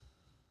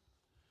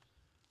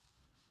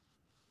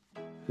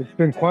It's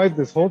been quiet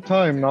this whole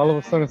time, and all of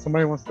a sudden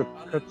somebody wants to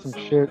cut some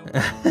shit.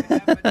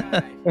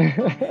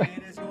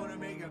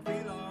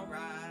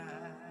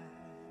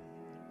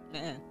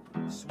 Man.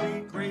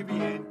 Sweet Gravy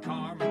and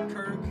Carmen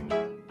Kirk.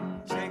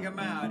 Check them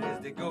out as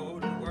they go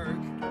to work.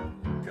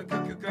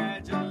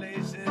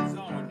 Congratulations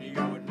on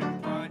your new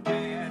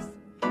podcast.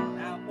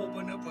 Now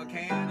open up a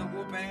can of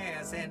whoop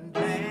ass and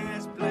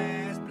blast,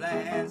 blast,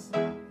 blast.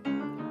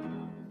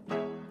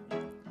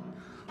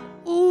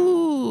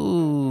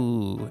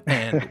 Ooh,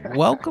 and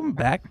welcome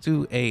back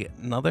to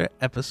another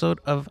episode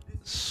of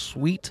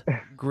Sweet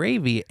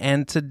Gravy.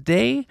 And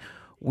today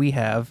we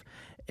have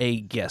a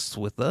guest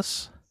with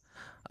us.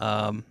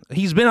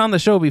 He's been on the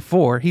show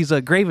before. He's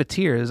a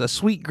graviteer, a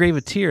sweet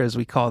graviteer, as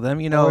we call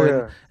them. You know, Oh,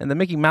 yeah. in the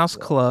Mickey Mouse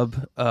Club,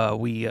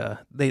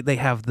 they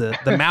have the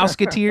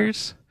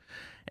Mouseketeers.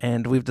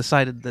 And we've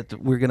decided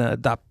that we're gonna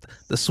adopt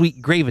the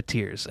sweet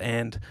graviteers,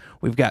 and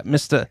we've got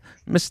Mr.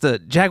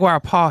 Jaguar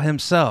Paw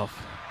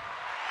himself.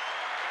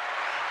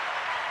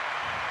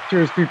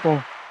 Cheers,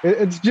 people.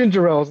 It's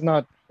ginger ale. It's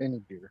not any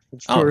beer.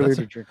 It's too early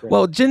to drink.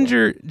 Well,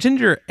 ginger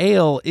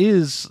ale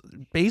is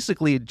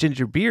basically a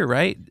ginger beer,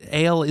 right?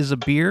 Ale is a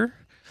beer.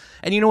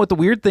 And you know what the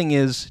weird thing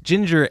is?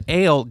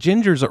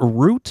 Ginger's a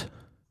root,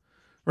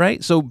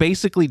 right? So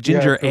basically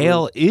ginger it's a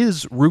ale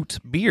is root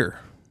beer.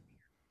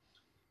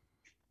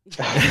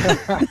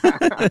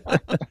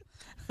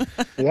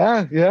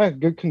 Yeah,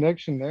 good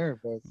connection there,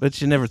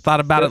 But you never thought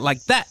about it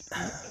like that.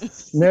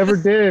 never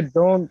did.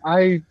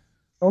 Only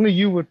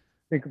you would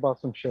think about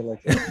some shit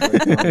like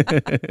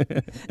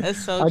that.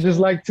 That's so I just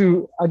like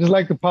to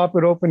pop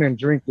it open and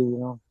drink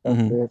it, That's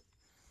Mhm. it.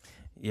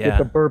 Get Yeah.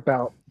 the burp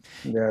out.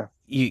 Yeah.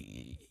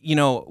 You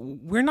know,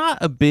 we're not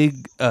a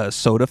big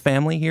soda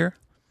family here.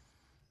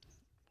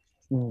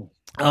 Mm.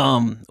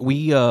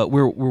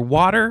 We're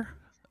water,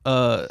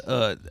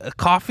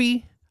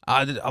 coffee,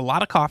 a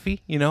lot of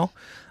coffee, and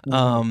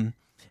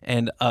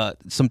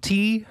some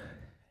tea.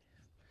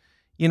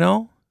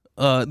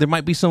 There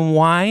might be some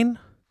wine.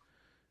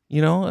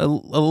 A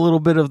little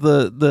bit of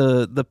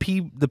the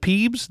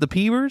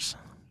peebers.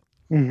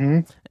 Mm-hmm.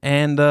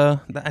 And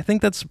I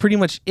think that's pretty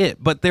much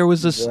it. But there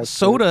was this That's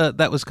soda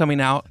that was coming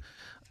out,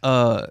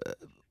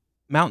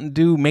 Mountain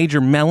Dew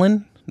Major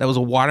Melon. That was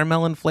a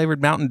watermelon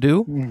flavored Mountain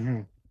Dew,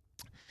 Mm-hmm.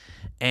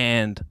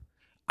 and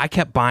I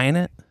kept buying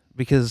it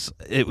because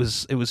it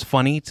was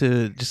funny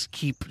to just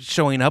keep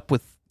showing up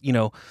with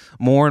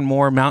more and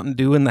more Mountain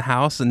Dew in the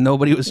house, and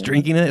nobody was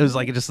drinking it. It was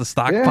like just a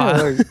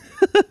stockpile.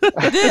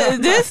 Yeah,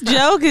 this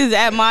joke is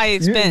at my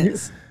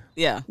expense.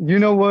 Yeah. you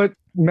know what?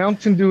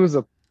 Mountain Dew is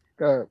a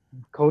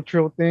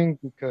cultural thing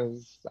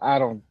because I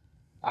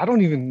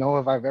don't even know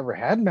if I've ever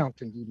had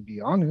Mountain Dew, to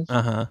be honest.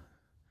 Uh-huh.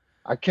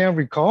 I can't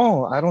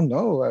recall. I don't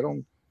know. I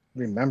don't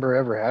remember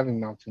ever having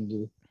Mountain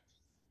Dew.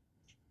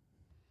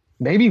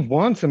 Maybe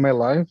once in my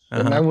life,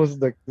 and that was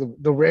the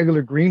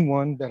regular green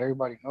one that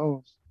everybody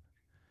knows.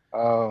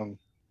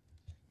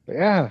 But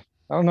yeah,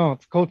 I don't know.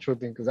 It's a cultural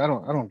thing because I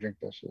don't drink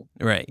that shit.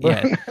 Right.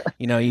 Yeah.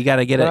 You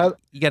gotta get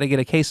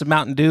a case of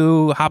Mountain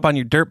Dew, hop on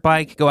your dirt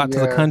bike, go out to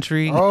the Yeah.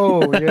 country.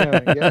 Oh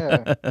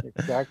yeah,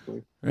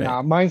 exactly. Right.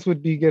 Nah, mine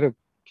would be get a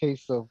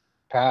case of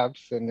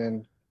Pabst and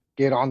then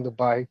get on the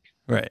bike,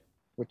 Right.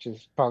 which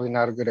is probably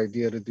not a good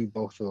idea to do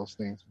both of those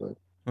things. But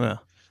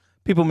Well,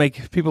 people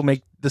make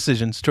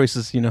decisions,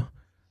 choices.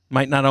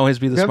 Might not always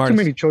be the you have too smartest.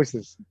 many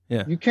choices.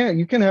 Yeah. You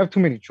can't have too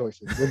many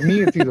choices. With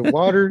me, it's either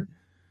water,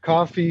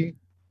 coffee,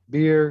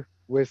 beer,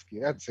 whiskey.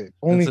 That's it.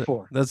 Only That's it.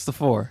 four. That's the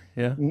four.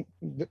 Yeah.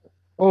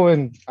 Oh,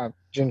 and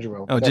ginger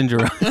ale. Oh, That's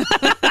ginger ale.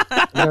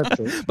 That's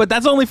it. But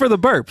that's only for the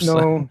burps.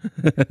 No,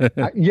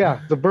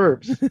 yeah, the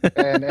burps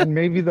and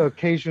maybe the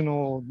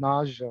occasional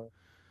nausea,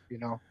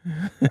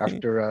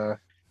 after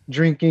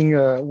drinking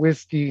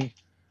whiskey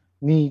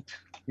neat,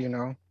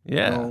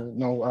 Yeah.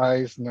 no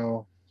ice,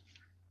 no.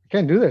 I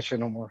can't do that shit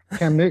no more.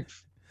 Can't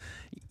mix.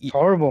 It's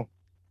horrible.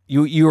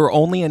 You are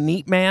only a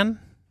neat man.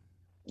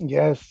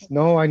 Yes,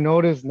 no, I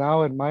notice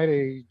now at my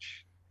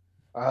age,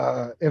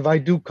 if I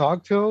do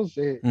cocktails,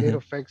 it Mhm.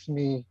 affects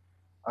me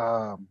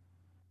a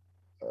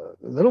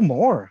little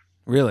more,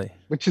 Really.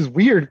 which is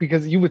weird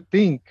because you would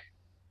think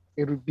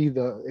it would be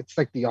it's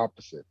like the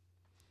opposite.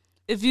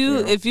 If you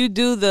Yeah. if you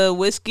do the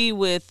whiskey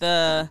with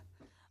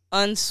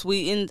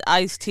unsweetened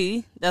iced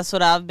tea, that's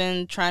what I've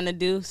been trying to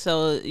do,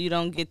 so you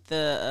don't get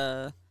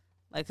the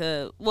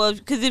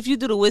because if you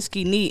do the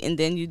whiskey neat and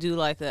then you do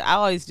I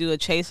always do a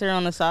chaser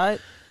on the side.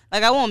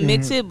 Like I won't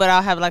mix it, but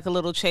I'll have like a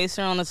little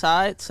chaser on the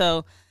side.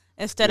 So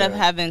instead of Yeah.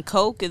 having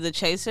Coke as a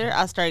chaser,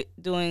 I start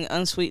doing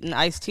unsweetened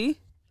iced tea.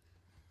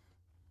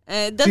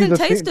 And it See, doesn't the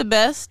taste thing- the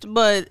best,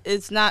 but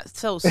it's not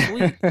so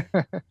sweet.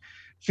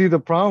 See, the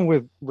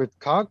problem with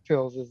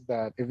cocktails is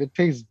that if it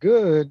tastes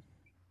good,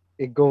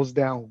 it goes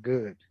down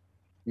good.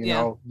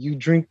 You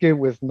drink it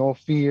with no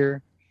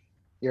fear.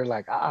 You're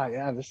like,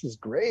 yeah, this is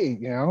great,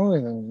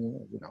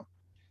 and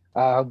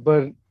then,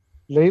 but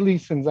lately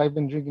since I've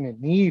been drinking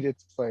it neat,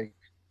 it's like,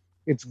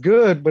 it's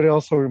good, but it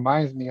also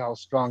reminds me how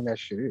strong that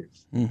shit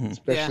is, Mhm.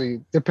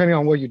 especially depending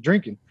on what you're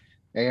drinking.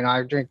 And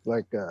I drink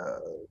like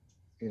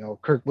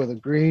Kirk would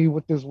agree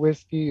with this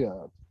whiskey,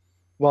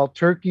 Wild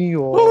Turkey,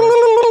 or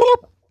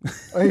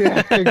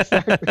yeah,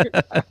 exactly.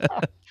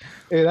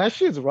 Hey, that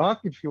shit's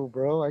rocket fuel,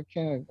 bro. I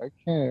can't. I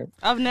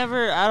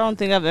don't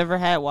think I've ever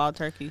had Wild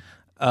Turkey.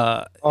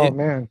 Oh it,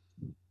 man,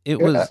 it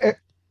was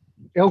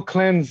it'll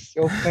cleanse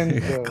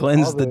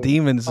cleanse the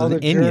demons all the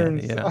in you.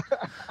 germs.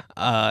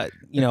 Yeah.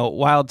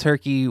 Wild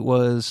Turkey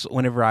was,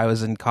 whenever I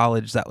was in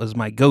college, that was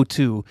my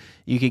go-to.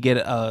 You could get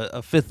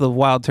a fifth of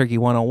Wild Turkey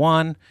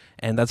 101,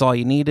 and that's all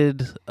you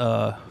needed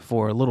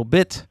for a little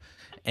bit.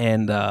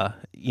 And I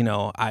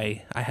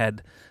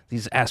had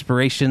these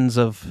aspirations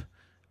of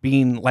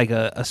being like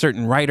a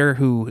certain writer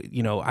who,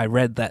 I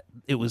read that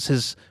it was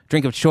his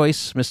drink of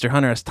choice, Mr.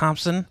 Hunter S.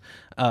 Thompson.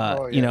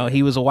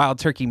 He was a Wild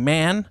Turkey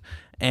man.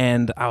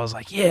 And I was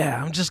like,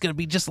 yeah, I'm just going to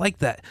be just like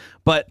that.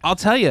 But I'll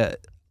tell you,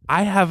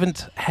 I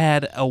haven't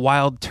had a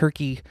Wild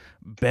Turkey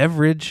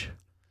beverage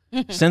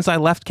since I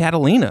left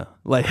Catalina.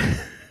 Like,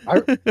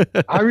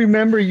 I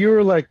remember you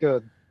were like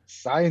a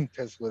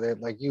scientist with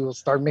it. Like you will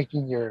start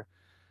making your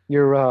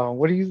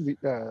what do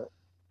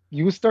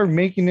you would start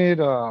making it,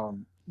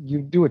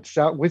 you do it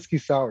whiskey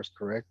sours,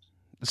 correct?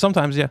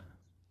 Sometimes, yeah.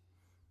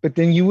 But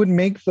then you would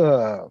make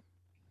your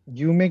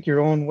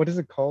own, what is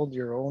it called?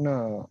 Your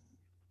own,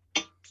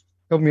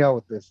 help me out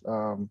with this.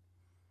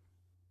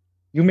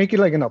 You make it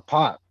like in a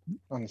pot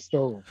on the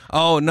stove.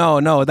 Oh,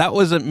 no, that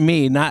wasn't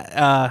me. Not,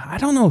 I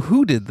don't know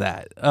who did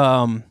that.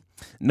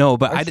 No,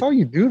 but I saw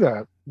you do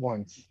that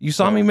once. You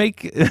saw me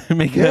make it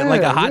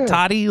like a hot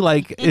toddy,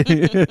 like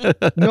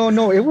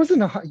no, it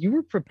wasn't you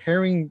were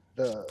preparing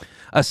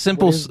a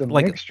simple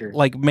mixture.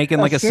 like making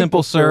like a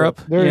simple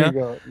syrup. There you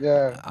go.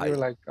 Yeah. I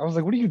was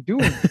like, what are you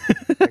doing?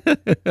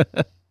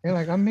 You're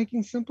like, I'm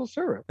making simple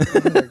syrup.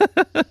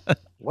 Like,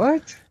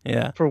 what?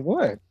 Yeah. For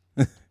what?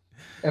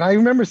 And I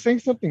remember saying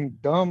something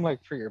dumb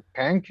like for your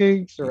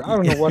pancakes, or I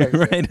don't know what I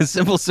said. Right, a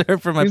simple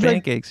syrup for my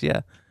pancakes,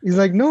 yeah. He's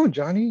like, no,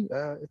 Johnny,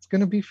 it's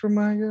going to be for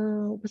my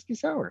whiskey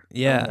sour.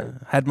 Yeah,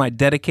 had my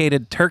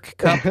dedicated Turk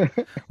cup,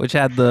 which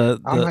had the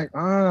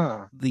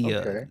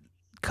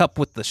cup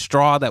with the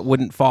straw that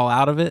wouldn't fall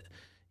out of it,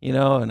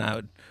 and I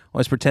would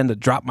always pretend to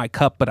drop my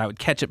cup, but I would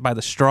catch it by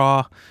the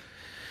straw.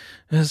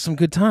 It was some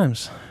good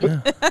times.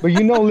 But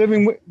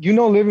living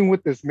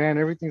with this man,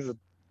 everything's a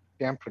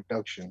damn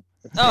production.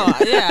 Oh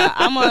yeah,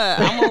 I'm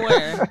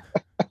aware.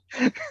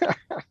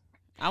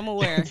 I'm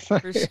aware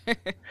for sure.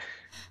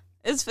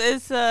 It's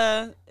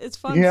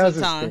fun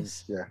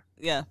sometimes.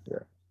 Yeah.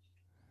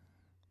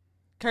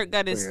 Kirk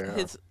got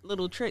his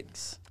little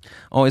tricks.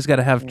 Always got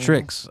to have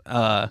tricks.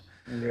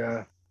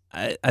 Yeah.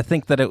 I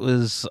think that it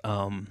was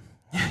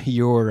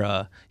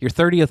your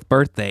 30th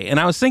birthday, and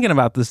I was thinking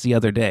about this the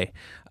other day.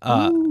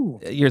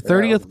 Your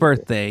 30th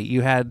birthday,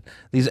 you had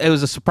these. It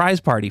was a surprise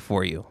party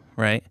for you,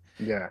 right?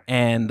 Yeah.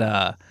 And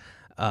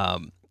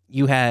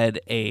you had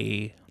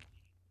a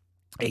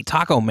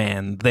taco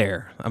man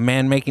there, a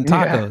man making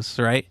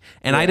tacos, right?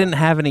 And I didn't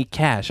have any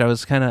cash. I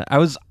was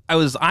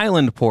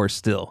island poor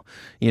still,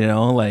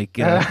 like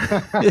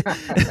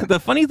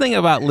the funny thing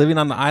about living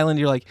on the island,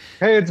 you're like,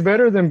 hey, it's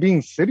better than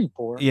being city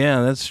poor.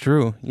 Yeah, that's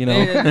true.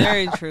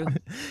 Very true.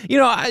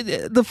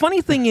 The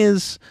funny thing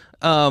is,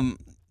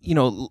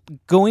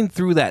 going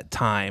through that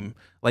time,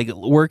 like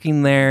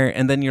working there,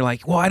 and then you're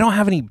like, well, I don't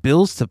have any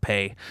bills to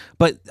pay,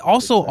 but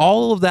also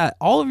all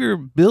of your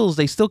bills,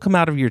 they still come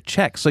out of your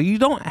check, so you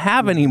don't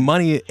have any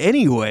money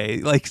anyway.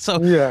 Like, so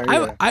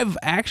I've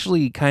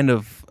actually kind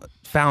of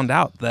found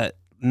out that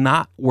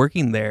not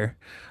working there,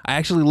 I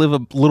actually live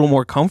a little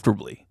more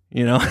comfortably,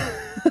 Yeah,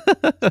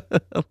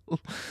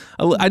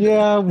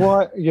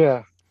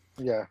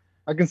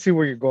 I can see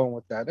where you're going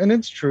with that, and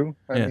it's true.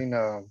 I mean,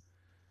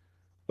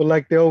 but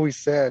like they always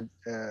said,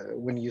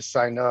 when you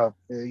sign up,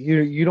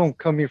 you don't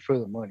come here for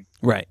the money.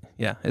 Right.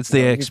 Yeah. It's the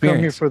experience. You come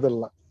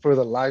here for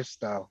the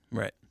lifestyle.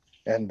 Right.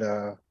 And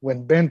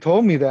when Ben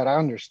told me that, I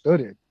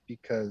understood it,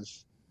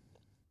 because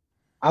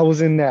I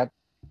was in that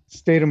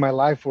state of my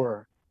life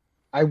where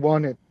I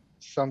want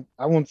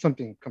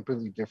something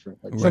completely different,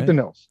 like something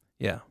else.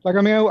 Yeah. Like,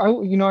 I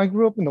mean, I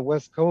grew up in the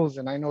West Coast,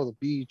 and I know the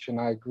beach, and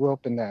I grew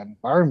up in that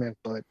environment,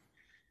 but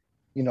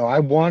I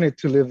wanted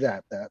to live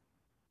that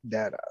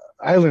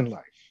island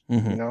life.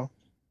 Mm-hmm.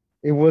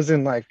 It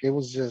wasn't like, it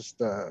was just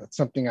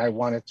something I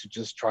wanted to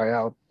just try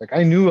out. Like,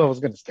 I knew I was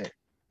going to stay.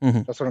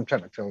 Mm-hmm. That's what I'm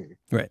trying to tell you.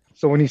 Right.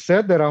 So when he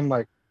said that, I'm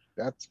like,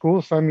 that's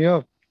cool. Sign me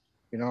up.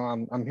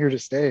 I'm here to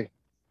stay.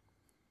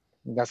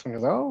 And that's when he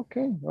was like, oh,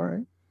 okay. All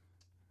right.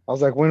 I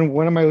was like, when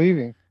am I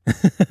leaving?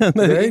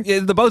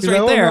 The boat's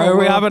right there. Are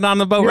we hopping on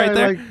the boat right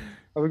there? Like,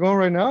 are we going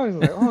right now? He's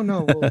like, oh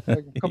no, like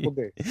a couple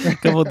days.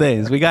 Couple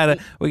days. We gotta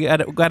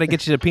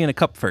get you to pee in a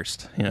cup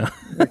first.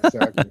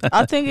 Exactly.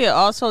 I think it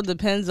also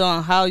depends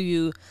on how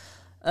you,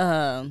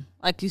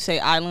 like you say,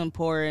 island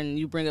poor, and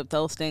you bring up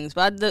those things.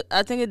 But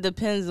I think it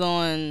depends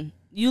on,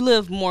 you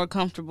live more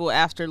comfortable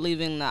after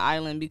leaving the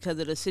island because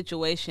of the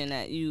situation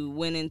that you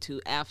went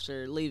into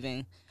after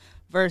leaving,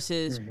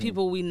 versus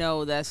people we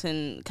know that's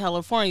in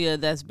California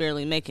that's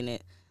barely making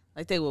it.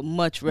 Like they would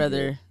much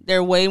rather.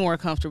 They're way more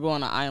comfortable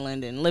on an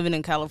island and living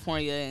in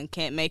California and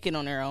can't make it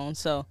on their own.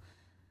 So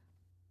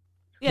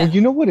yeah, Well,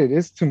 you know what it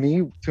is to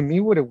me? To me,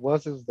 what it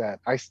was is that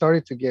I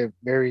started to get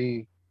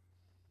very,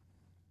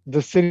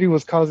 the city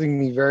was causing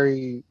me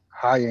very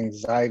high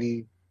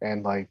anxiety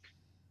and like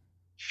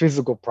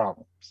physical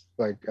problems.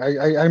 Like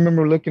I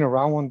remember looking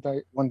around one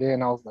day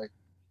and I was like,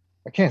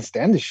 I can't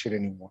stand this shit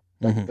anymore.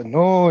 Like Mhm. the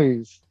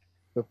noise,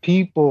 the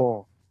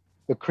people,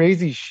 the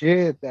crazy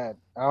shit that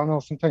I don't know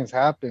sometimes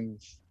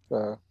happens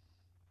for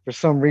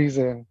some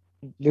reason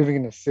living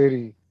in the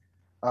city.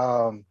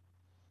 Um,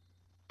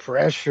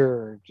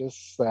 Pressure,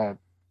 just that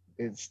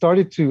I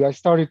started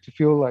to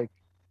feel like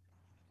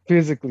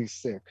physically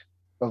sick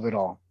of it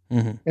all.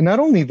 Mhm. And not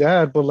only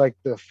that, but like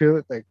the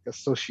feel like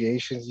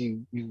associations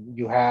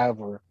you have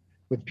or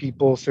with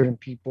people, certain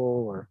people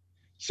or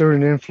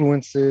certain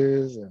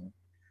influences and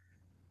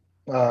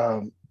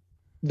um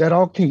that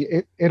all can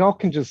it all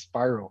can just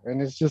spiral.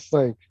 And it's just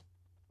like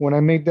when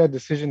I made that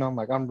decision, I'm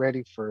like, I'm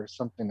ready for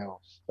something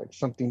else, like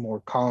something more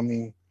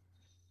calming.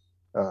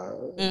 Uh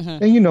hmm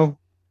and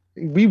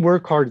we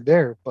work hard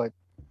there, but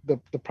the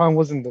problem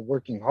wasn't the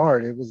working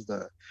hard, it was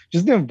the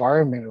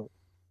environment,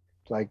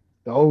 like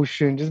the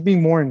ocean, just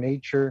being more in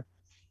nature,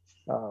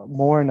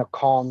 more in a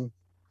calm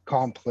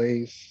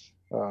place.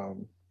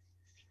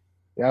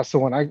 Yeah, so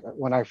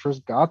when I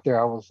first got there,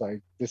 I was like,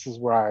 this is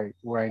where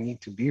I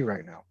need to be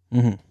right now.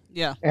 Mhm.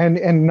 yeah,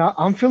 And not,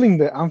 I'm feeling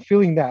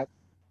that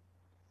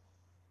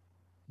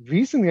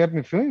recently. I've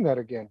been feeling that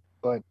again,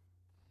 but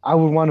I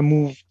would want to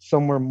move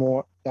somewhere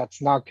more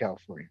that's not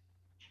California.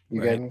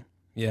 You get Right. me?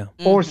 Yeah.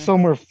 Or hmm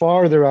somewhere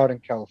farther out in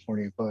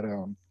California. But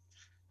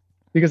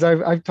because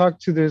I've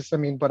talked to this, I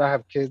mean, but I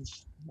have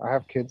kids. I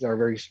have kids that are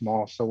very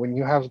small. So when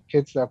you have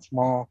kids that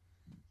small,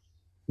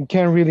 you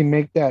can't really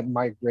make that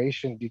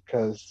migration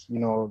because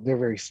they're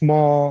very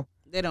small.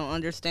 they don't When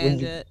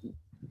understand you it.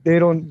 they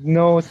don't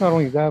know, it's not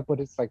only that, but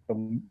it's like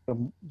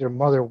their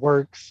mother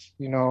works.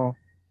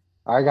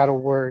 I gotta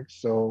work,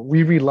 so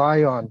we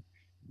rely on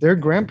their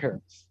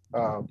grandparents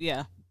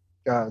Yeah,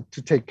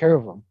 to take care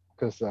of them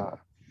because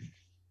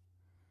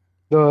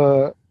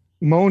the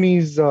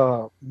Moni's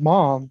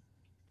mom,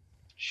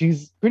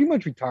 she's pretty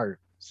much retired,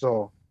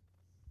 so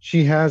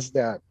she has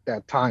that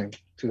time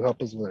to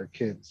help us with our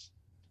kids.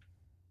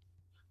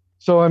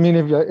 So I mean,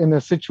 if you're in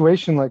a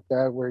situation like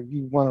that where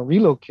you want to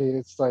relocate,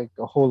 it's like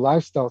a whole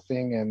lifestyle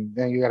thing, and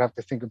then you gotta have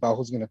to think about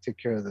who's gonna take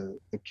care of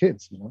the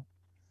kids.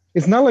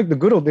 It's not like the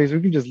good old days.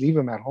 We can just leave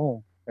them at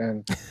home,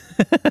 and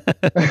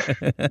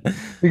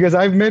because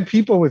I've met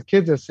people with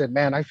kids that said,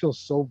 "Man, I feel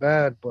so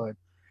bad," but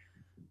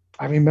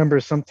I remember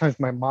sometimes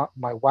my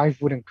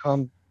wife wouldn't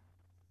come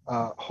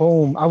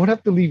home. I would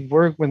have to leave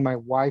work when my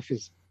wife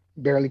is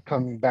barely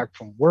coming back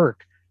from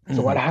work,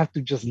 so I'd Mhm. have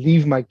to just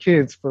leave my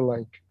kids for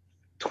like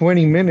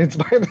 20 minutes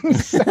by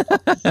themselves.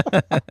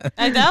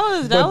 like that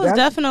But was that's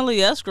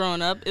definitely us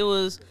growing up. It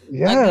was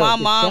like yeah, my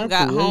mom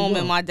got exactly. There you home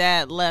and go. my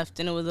dad left,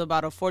 and it was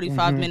about a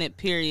 45 Hmm. minute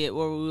period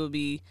where we would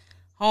be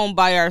home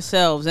by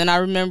ourselves. And I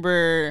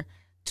remember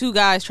two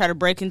guys try to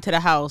break into the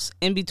house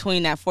in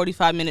between that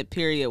 45-minute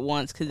period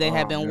once because they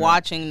had Oh been man.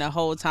 watching the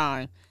whole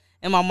time.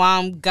 And my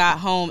mom got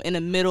home in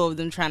the middle of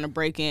them trying to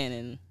break in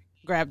and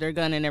grab their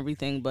gun and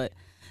everything. But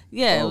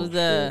yeah, it Oh was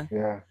shit.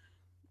 Yeah.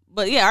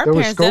 but yeah, our They were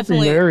parents scoping the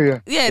definitely,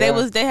 area. yeah,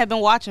 Yeah. they had been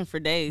watching for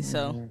days.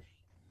 So Mhm.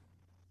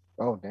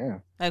 Oh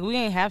damn. like we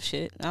ain't have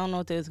shit. I don't know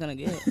what they was gonna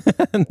get.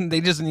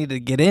 They just need to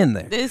get in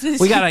there. This is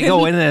We gotta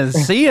go in there and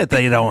see if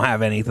they don't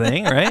have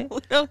anything, right? we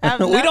don't have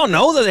We don't nothing.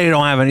 know that they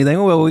don't have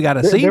anything. Well, we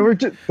gotta They, see. they were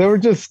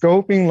just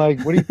scoping, like,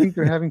 what do you think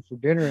they're having for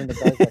dinner? And the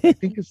guy's like, I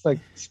think it's like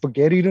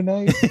spaghetti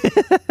tonight.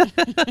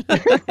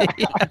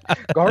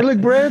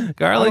 Garlic bread? I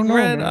Garlic don't know,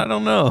 bread? man. I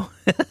don't know.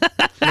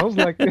 Smells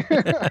like it.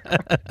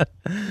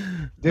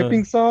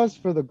 Dipping sauce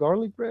for the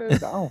garlic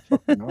bread? I don't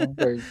fucking know.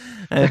 Like,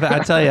 If I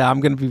tell you, I'm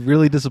gonna be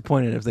really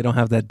disappointed if they don't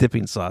have that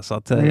dipping sauce.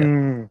 I'll tell you.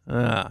 mm.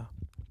 Ah.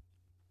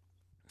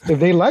 If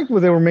they liked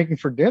what they were making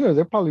for dinner,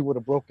 they probably would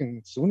have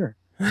broken sooner.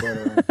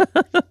 But,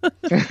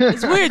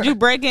 It's weird. You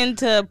break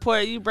into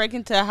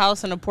a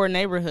house in a poor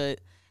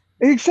neighborhood.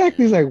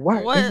 exactly. He's like,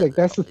 why? What? He's like,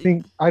 that's the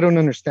thing. I don't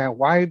understand.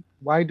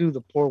 Why do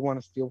the poor want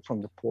to steal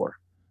from the poor?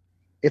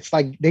 It's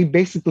like they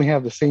basically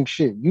have the same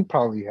shit you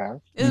probably have.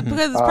 It's Mhm.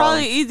 because it's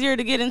probably easier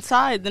to get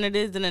inside than it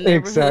is in a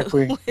neighborhood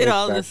Exactly. with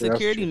all the Exactly. That's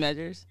security true.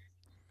 measures.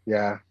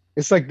 Yeah.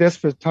 It's like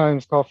desperate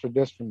times call for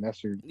desperate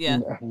Yeah.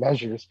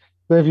 measures.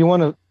 But if you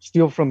want to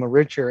steal from a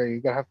rich area,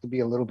 you gotta have to be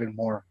a little bit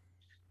more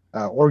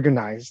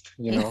organized.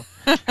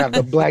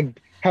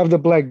 Have the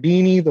black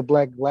beanie, the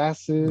black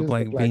glasses, The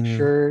black black beanie,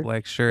 shirt,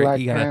 black shirt. black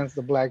You gotta. pants,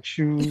 the black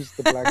shoes,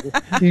 the black.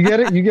 You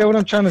get it? You get what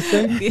I'm trying to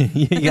say?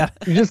 You got.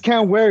 You just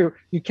can't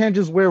You can't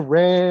just wear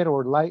red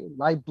or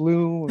light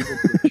blue with your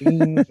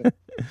jeans and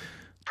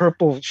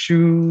purple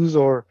shoes,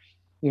 or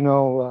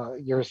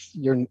your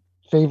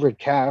favorite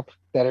cap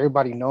that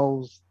everybody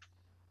knows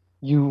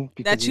because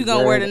That you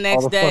gonna wear the it next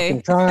all the day.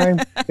 fucking time.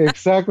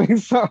 Exactly.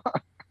 So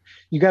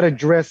you gotta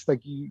dress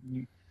like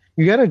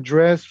you gotta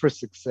dress for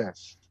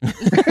success.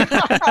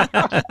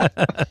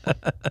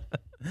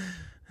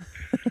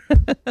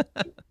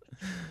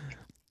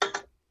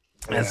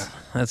 That's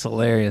that's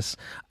hilarious.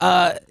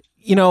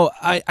 You know,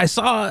 I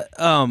saw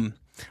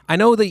I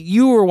know that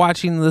you were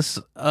watching this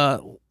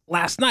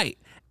last night.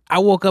 I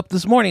woke up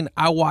this morning.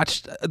 I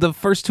watched the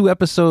first 2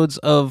 episodes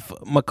of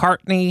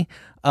McCartney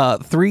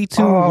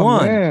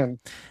 3-2-1. Man,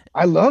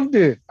 I loved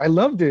it. I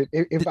loved it.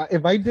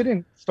 If I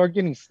didn't start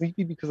getting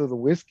sleepy because of the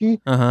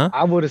whiskey, Uh-huh.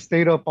 I would have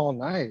stayed up all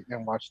night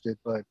and watched it.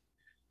 But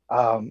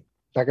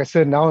like I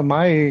said, now at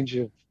my age,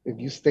 if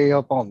you stay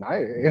up all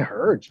night, it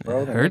hurts,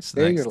 bro. It The hurts next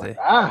the day, next you're day.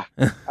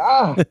 like,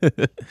 ah.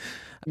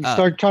 You Uh,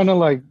 start trying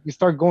to you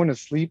start going to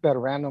sleep at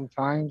random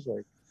times.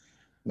 Like,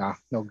 nah,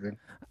 no good.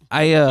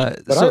 But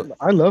so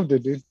I loved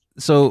it, dude.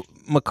 so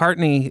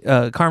McCartney,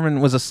 Carmen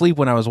was asleep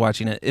when I was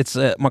watching it. It's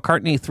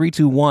McCartney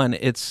 3-2-1.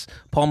 It's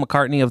Paul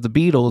McCartney of the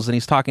Beatles, and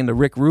he's talking to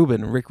Rick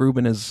Rubin. Rick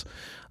Rubin is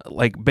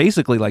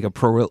basically like a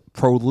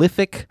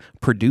prolific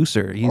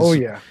producer. Oh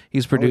yeah,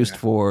 He's produced yeah.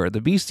 for the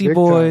Beastie Big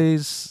time.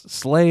 Boys,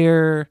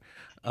 Slayer,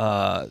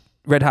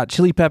 Red Hot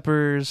Chili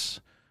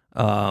Peppers,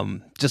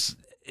 just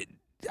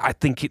I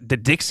think the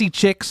Dixie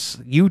Chicks,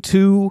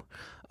 U2.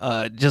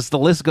 Just the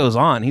list goes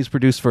on. He's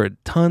produced for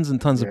tons and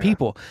tons of Yeah.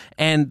 people,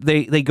 and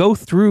they go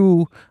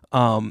through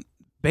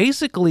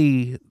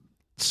basically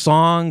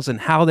songs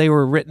and how they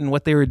were written,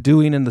 what they were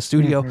doing in the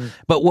studio. Mhm.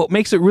 But what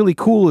makes it really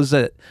cool is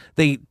that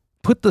they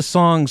put the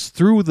songs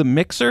through the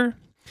mixer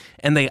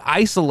and they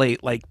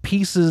isolate like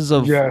pieces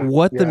of Yeah,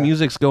 what the yeah.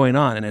 music's going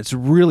on, and it's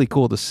really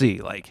cool to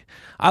see. Like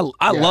I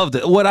Yeah. loved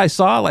it. What I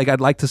saw, like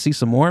I'd like to see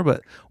some more,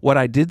 but what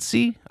I did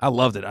see, I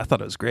loved it. I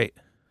thought it was great.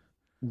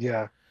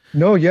 Yeah.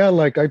 No, yeah,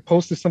 like I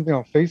posted something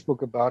on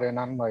Facebook about it, and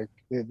I'm like,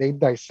 they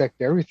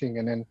dissect everything.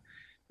 And then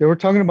they were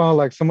talking about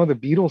like some of the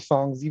Beatles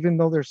songs, even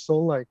though they're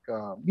so the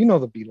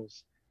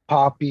Beatles,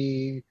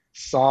 poppy,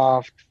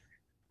 soft,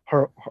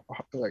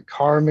 like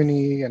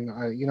harmony, and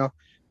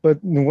but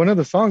in one of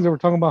the songs they were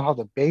talking about how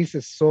the bass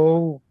is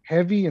so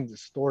heavy and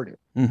distorted.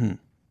 Hmm.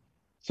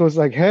 So it's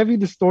like heavy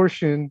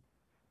distortion,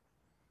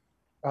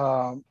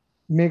 um,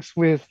 mixed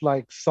with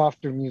like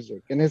softer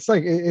music, and it's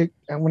like and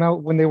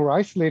when they were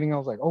isolating, I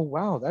was like, oh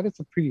wow, that is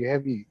a pretty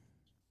heavy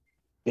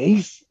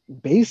bass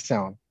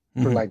sound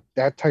for Mhm. like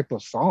that type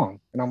of song.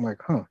 And I'm like,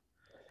 huh.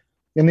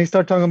 And they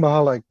start talking about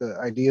how like the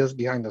ideas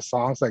behind the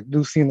songs, like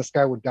Lucy in the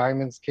Sky with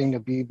Diamonds, came to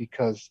be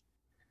because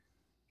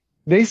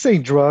they say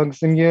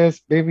drugs, and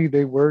yes, maybe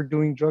they were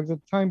doing drugs at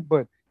the time,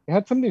 but it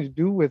had something to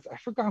do with, I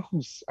forgot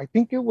who's, I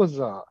think it was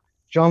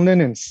John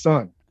Lennon's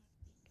son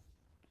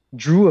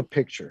drew a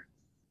picture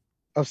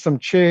of some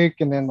chick,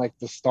 and then like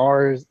the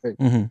stars,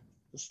 Hmm.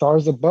 the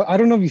stars above. I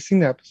don't know if you've seen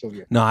the episode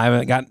yet. No, I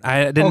haven't got.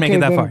 I didn't make Okay,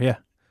 it that then- far. Yeah,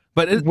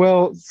 but it,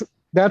 Well,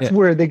 that's Yeah.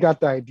 where they got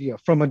the idea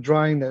from, a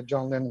drawing that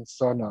John Lennon's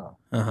son uh-huh.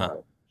 uh,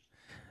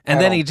 And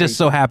had then on he just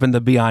so paper. happened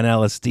to be on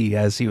LSD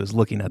as he was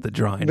looking at the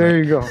drawing. There right?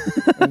 you go.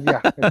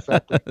 Yeah,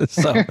 exactly.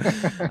 So,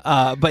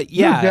 but Look,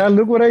 yeah, Dad,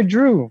 look what I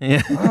drew.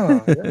 yeah,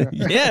 Oh,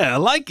 yeah. yeah, I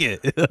like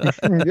it.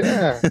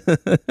 Yeah,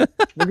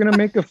 we're gonna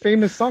make a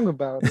famous song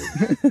about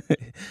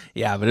it.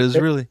 Yeah, but it was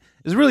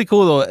really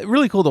cool though.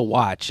 Really cool to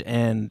watch,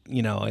 and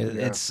Yeah.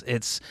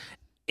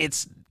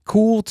 it's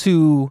cool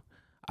to.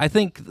 I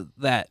think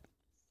that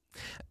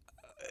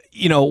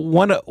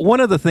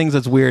one of the things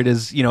that's weird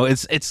is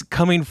it's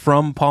coming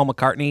from Paul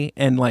McCartney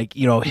and like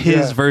his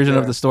Yeah, version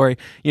of yeah. the story,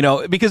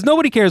 because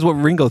nobody cares what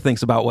Ringo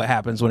thinks about what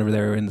happens whenever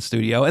they're in the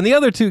studio, and the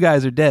other two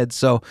guys are dead.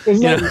 So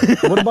It's you like,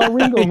 know, what about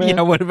Ringo, man?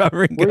 yeah, what about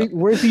Ringo?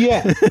 Where's he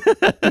at?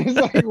 It's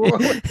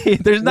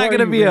like, There's not where going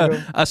to are be you, a,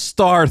 Ringo? a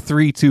star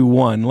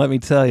 3-2-1. Let me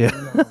tell you.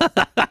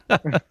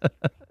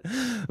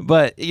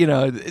 But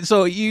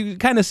so you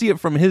kind of see it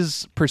from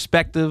his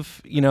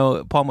perspective,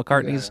 Paul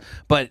McCartney's. Yeah.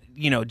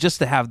 But just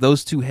to have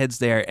those two heads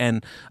there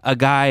and a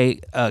guy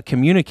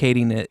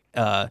communicating it,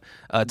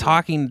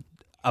 talking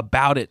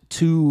about it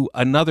to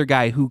another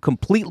guy who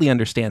completely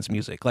understands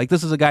music. Like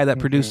this is a guy that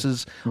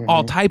produces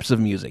all types of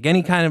music,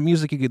 any kind of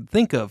music you could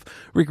think of.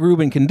 Rick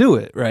Rubin can do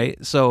it,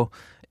 right? So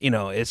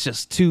it's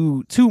just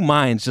two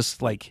minds,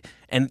 just like.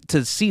 And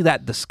to see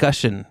that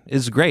discussion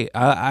is great.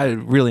 I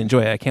really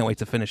enjoy it. I can't wait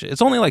to finish it.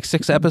 It's only like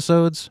 6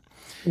 episodes,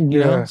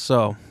 Yeah.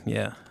 So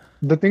yeah.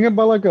 The thing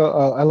about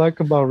I like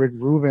about Rick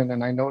Rubin,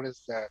 and I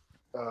noticed that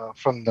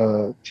from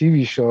the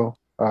TV show,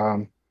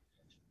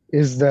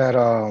 is that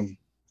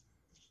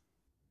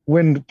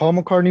when Paul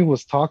McCartney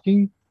was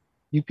talking,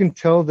 you can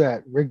tell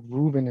that Rick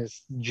Rubin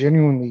is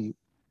genuinely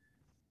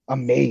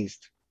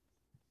amazed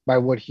by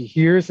what he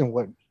hears and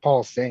what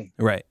Paul's saying.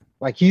 Right.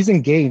 Like he's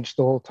engaged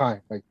the whole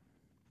time. Like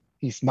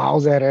he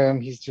smiles at him.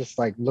 He's just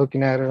like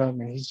looking at him,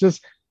 and he's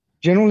just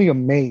genuinely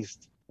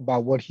amazed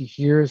about what he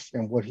hears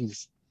and what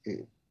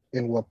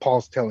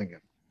Paul's telling him.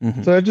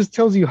 Mhm. So that just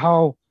tells you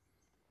how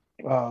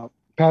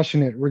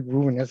passionate Rick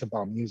Rubin is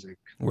about music.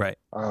 Right.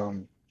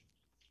 And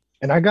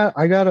I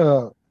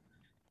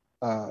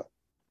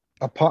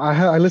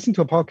listened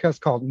to a podcast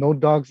called No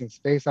Dogs in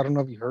Space. I don't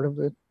know if you heard of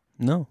it.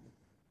 No.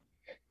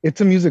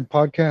 It's a music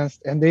podcast,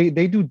 and they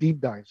do deep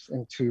dives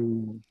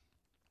into.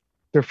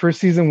 Their first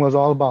season was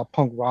all about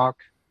punk rock,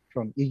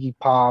 from Iggy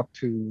Pop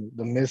to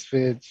the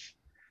Misfits.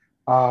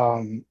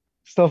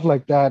 stuff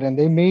like that. And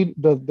they made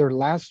their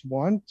last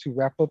one to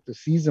wrap up the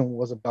season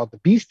was about the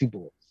Beastie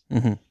Boys,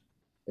 Mm-hmm.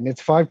 and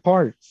it's 5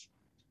 parts.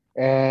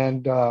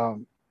 And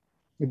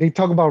they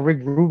talk about Rick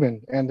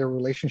Rubin and their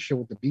relationship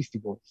with the Beastie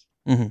Boys.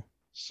 Mm-hmm.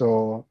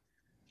 So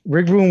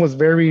Rick Rubin was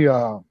very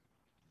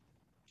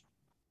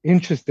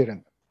interested in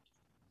them.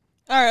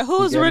 All right,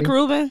 who's You get Rick me?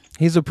 Rubin?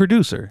 He's a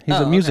producer. He's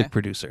a Oh, music okay.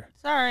 producer.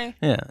 Sorry.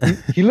 Yeah.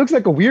 He looks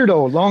like a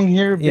weirdo, long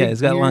hair. Yeah, big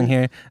he's got beard. long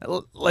hair.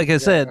 Like I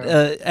said,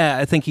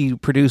 I think he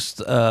produced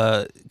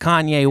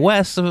Kanye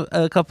West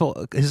a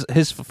couple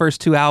his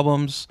first 2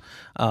 albums.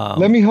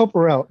 Let me help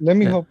her out.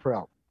 Help her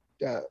out.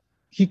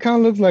 He kind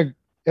of looks like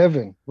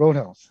Evan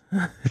Roadhouse.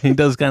 He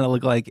does kind of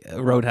look like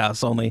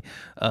Roadhouse, only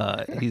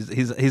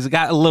he's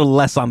got a little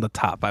less on the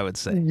top, I would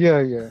say.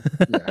 Yeah.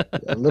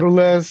 A little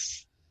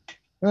less,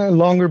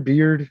 longer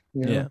beard.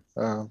 You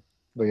know?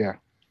 But yeah,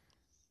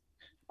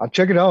 I'll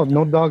check it out.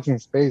 No Dogs in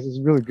Space. It's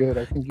really good.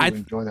 I think you'll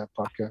enjoy that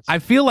podcast. I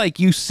feel like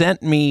you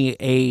sent me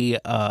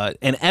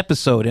an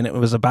episode, and it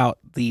was about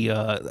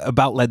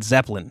about Led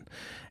Zeppelin.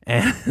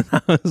 And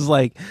I was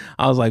like,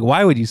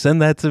 why would you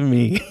send that to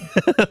me?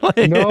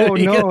 No.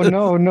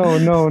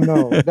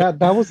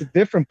 That was a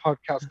different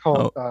podcast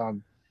called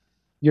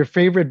Your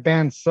Favorite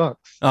Band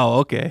Sucks. Oh,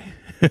 okay.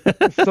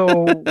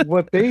 So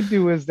what they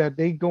do is that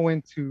they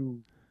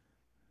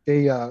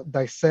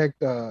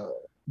dissect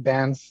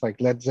bands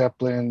like Led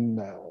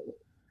Zeppelin,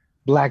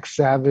 Black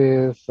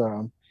Sabbath,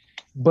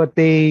 but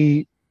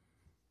these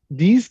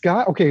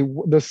guys. Okay,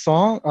 the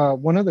song.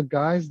 One of the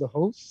guys, the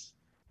host,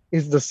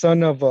 is the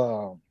son of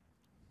what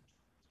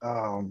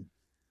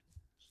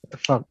the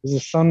fuck? Is the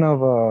son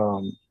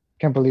of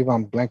can't believe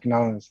I'm blanking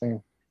out on his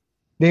name.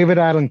 David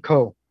Allen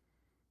Coe.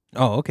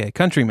 Oh, okay.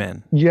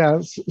 Countryman.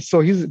 Yeah, so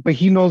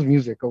he knows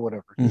music or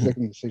whatever. He's Mhm.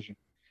 making a decision.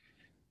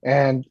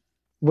 And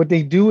what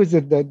they do is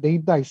that they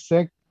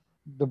dissect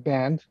the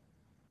band,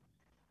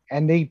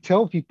 and they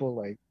tell people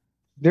like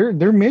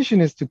their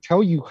mission is to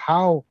tell you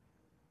how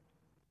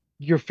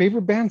your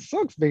favorite band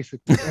sucks,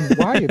 basically, and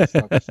why it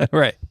sucks.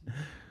 Right.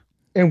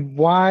 And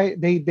why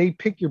they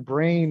pick your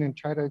brain and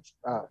try to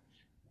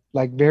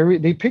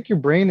they pick your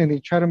brain and they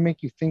try to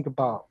make you think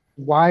about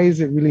why is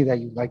it really that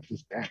you like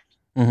this band.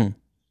 Mhm.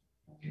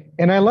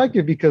 And I like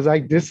it because I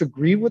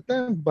disagree with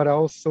them, but I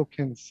also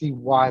can see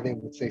why they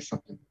would say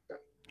something like that.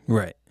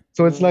 Right.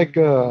 So it's like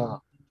a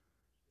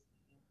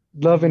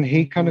love and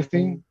hate kind of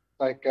thing.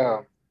 Like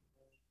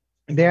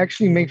they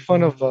actually make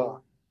fun of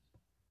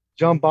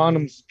John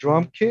Bonham's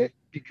drum kit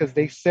because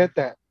they said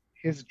that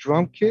his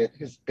drum kit,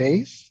 his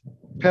bass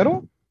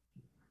pedal,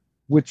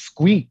 would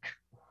squeak.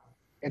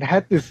 It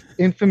had this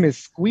infamous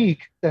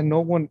squeak that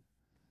no one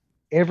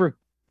ever,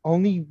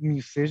 only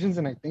musicians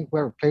and I think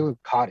whoever played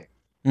with caught it.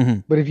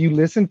 Mhm. But if you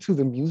listen to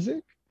the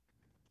music,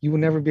 you will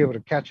never be able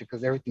to catch it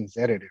because everything's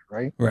edited,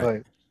 right? Right.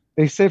 But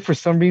they said for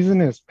some reason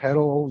his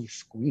pedal always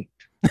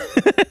squeaked.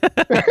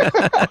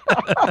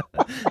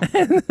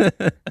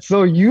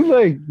 So you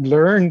like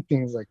learn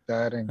things like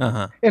that.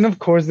 Uh-huh. And of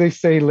course they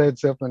say Led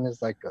Zeppelin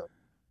is like a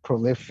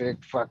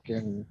prolific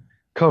fucking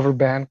cover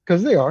band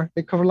because they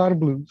cover a lot of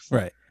blues.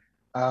 Right.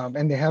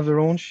 And they have their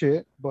own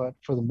shit, but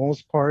for the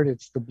most part,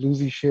 it's the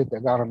bluesy shit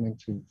that got them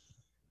into,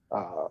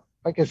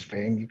 I guess,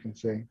 fame, you can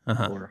say.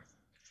 Uh-huh.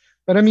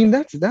 But I mean,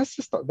 that's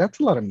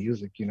a lot of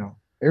music, you know.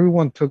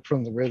 Everyone took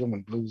from the rhythm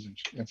and blues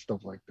and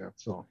stuff like that.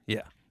 So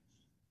Yeah.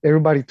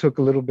 everybody took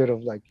a little bit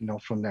of like, you know,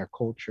 from that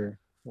culture.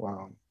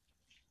 Wow.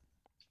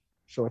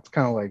 So it's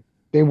kind of like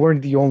they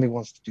weren't the only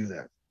ones to do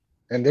that,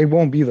 and they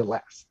won't be the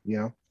last, you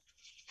know.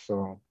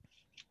 So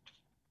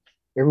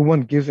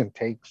everyone gives and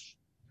takes.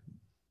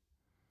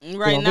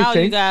 Right Well, now,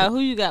 okay. who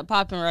you got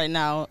popping right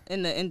now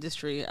in the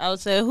industry? I would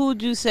say, who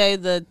would you say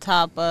the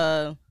top,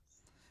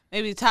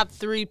 maybe top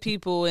 3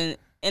 people in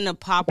the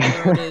pop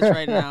world is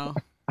right now?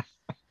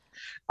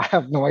 I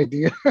have no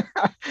idea.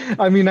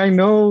 I mean, I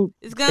know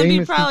It's gonna be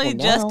famous probably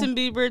people now. Justin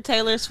Bieber,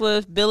 Taylor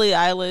Swift, Billie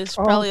Eilish,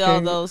 Oh, probably all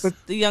okay, those but-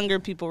 the younger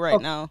people right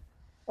Okay. now.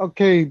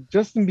 Okay,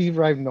 Justin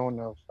Bieber I've known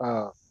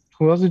of.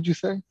 Who else did you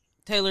say?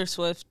 Taylor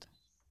Swift.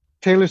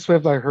 Taylor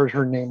Swift. I heard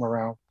her name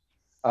around.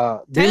 Billie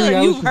Taylor,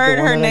 Eilish you've is the heard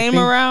one her that I name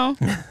think-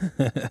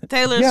 around?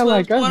 Taylor Yeah, Swift,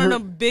 like, I've one of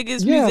heard- the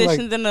biggest Yeah, like,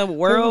 musicians in the Taylor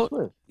world.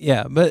 Swift.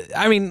 Yeah, but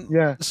I mean,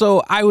 Yeah.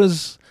 so I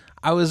was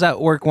at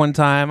work one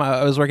time.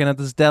 I was working at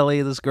this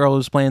deli. This girl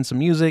was playing some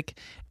music,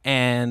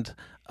 and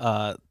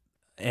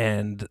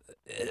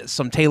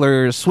some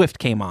Taylor Swift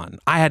came on.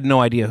 I had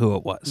no idea who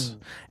it was,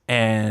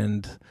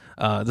 and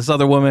this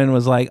other woman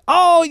was like,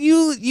 "Oh,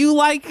 you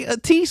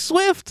like T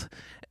Swift?"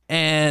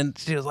 And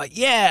she was like,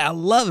 "Yeah, I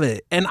love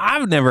it." And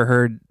I've never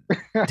heard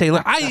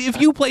Taylor. If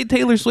you played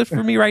Taylor Swift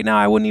for me right now,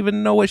 I wouldn't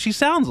even know what she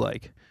sounds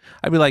like.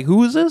 I'd be like,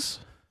 "Who is this?"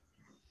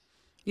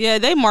 Yeah,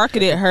 they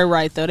marketed her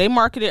right though. They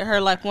marketed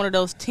her like one of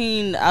those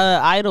teen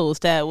idols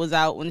that was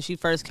out when she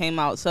first came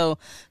out. So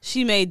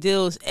she made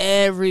deals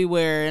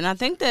everywhere, and I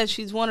think that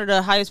she's one of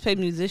the highest paid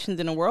musicians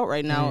in the world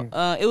right now.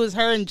 It was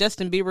her and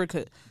Justin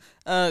Bieber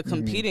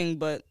competing,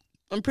 but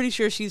I'm pretty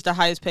sure she's the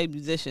highest paid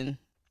musician.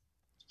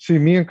 See,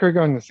 me and Kirk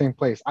are in the same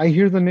place. I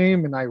hear the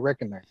name and I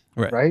recognize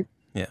it, Right. right?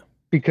 Yeah.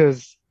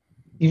 Because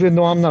even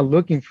though I'm not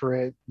looking for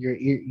it,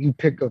 you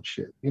pick up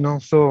shit, you know.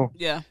 So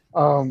Yeah.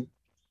 um,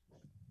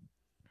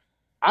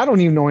 I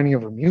don't even know any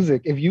of her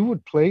music. If you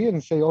would play it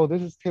and say, "Oh,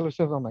 this is Taylor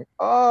Swift," I'm like,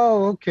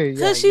 "Oh, okay,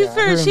 yeah, Cause yeah." I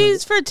heard him.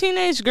 she's for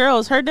teenage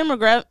girls. Her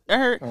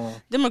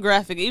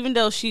demographic, even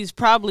though she's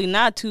probably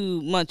not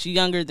too much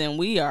younger than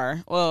we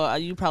are. Well,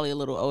 you probably a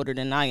little older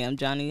than I am,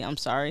 Johnny. I'm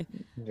sorry,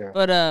 Yeah,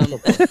 but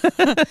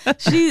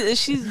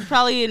she's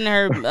probably in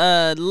her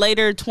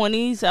later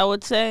 20s, I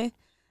would say.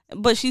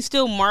 But she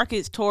still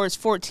markets towards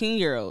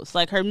 14-year-olds.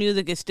 Like her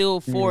music is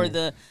still for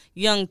the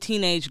young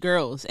teenage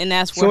girls, and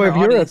that's where her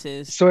audience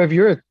is. So if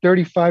you're a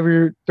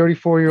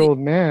 34-year-old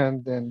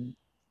man, then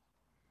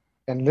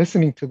and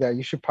listening to that,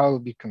 you should probably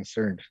be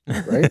concerned,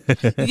 right?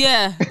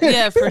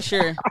 Yeah, for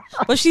sure.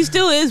 But she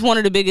still is one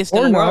of the biggest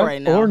in the world right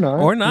now. Or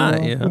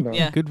not. You know?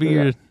 Yeah.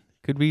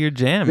 Could be your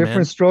jam, Different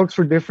man. strokes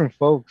for different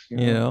folks.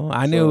 You know,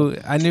 I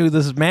knew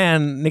this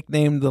man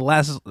nicknamed the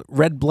last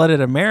red-blooded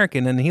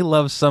American, and he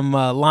loves some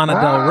Lana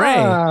Del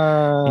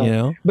Rey. You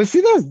know, but see,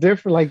 that's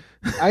different. Like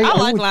I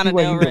like Lana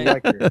Del Rey.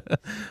 Like her.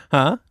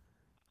 Huh?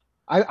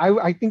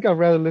 I think I'd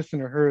rather listen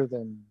to her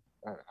than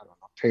I don't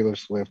know, Taylor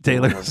Swift.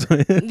 Taylor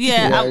Swift.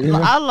 Yeah, you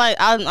know?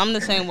 I'm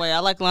the same way. I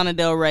like Lana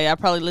Del Rey. I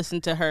probably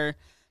listened to her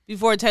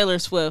before Taylor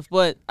Swift,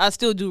 but I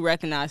still do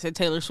recognize that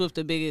Taylor Swift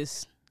the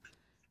biggest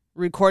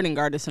recording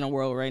artist in the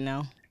world right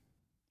now.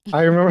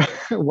 I remember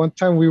one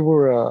time we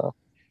were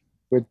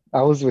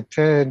I was with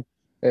Ted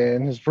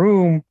in his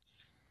room,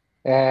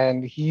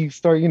 and he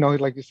started, you know,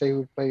 like you say, he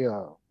would play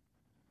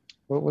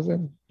what was it?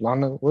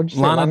 Lana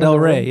Del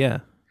Rey,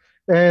 yeah.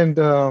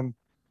 And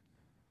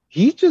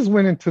he just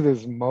went into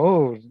this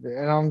mode,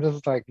 and I'm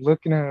just like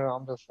looking at it,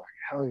 I'm just like,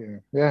 hell yeah.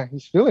 Yeah,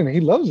 he's feeling it. He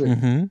loves it.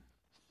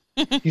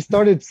 Mm-hmm. He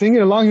started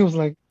singing along, he was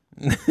like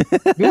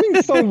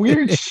doing some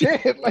weird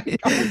shit. Like,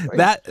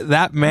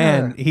 that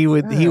man, he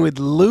would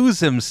lose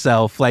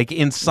himself like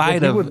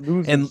inside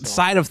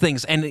of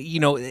things, and you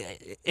know,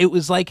 it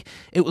was like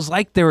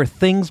there were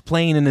things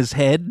playing in his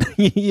head,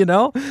 you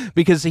know,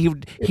 because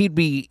he'd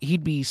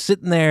be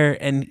sitting there,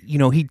 and you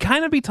know, he'd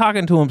kind of be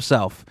talking to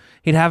himself.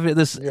 He'd have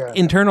this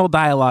internal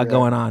dialogue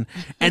going on,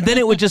 and then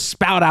it would just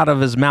spout out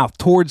of his mouth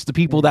towards the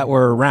people that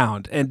were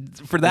around. And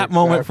for that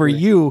moment, for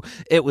you,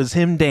 it was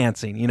him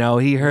dancing. You know,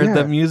 he heard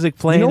the music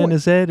playing in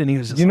his head, and he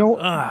was just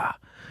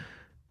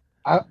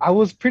I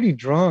was pretty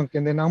drunk,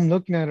 and then I'm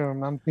looking at her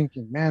and I'm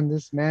thinking, man,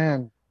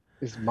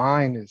 his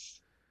mind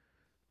is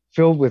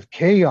filled with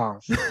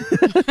chaos.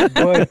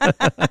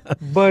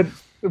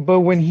 but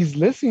when he's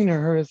listening to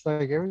her, it's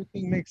like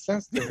everything makes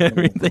sense to him.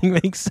 Everything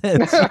makes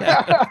sense.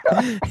 Yeah.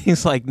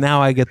 He's like,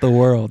 now I get the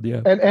world.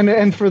 Yeah.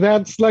 And for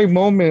that slight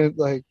moment,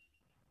 like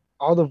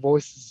all the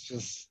voices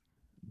just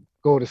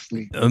go to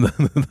sleep.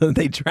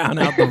 They drown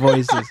out the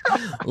voices.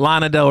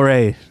 Lana Del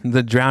Rey,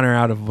 the drowner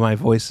out of my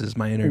voices,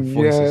 my inner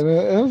voices.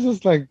 Yeah, it was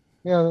just like,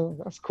 yeah,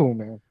 that's cool,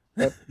 man.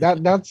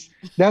 That's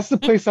the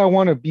place I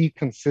want to be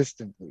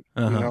consistently,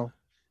 you know,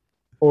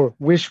 or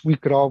wish we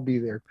could all be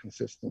there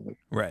consistently.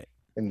 Right.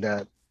 In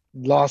that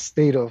lost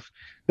state of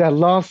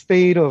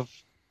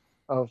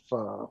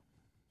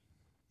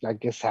I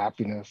guess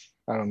happiness.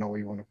 I don't know what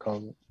you want to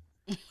call it.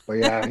 But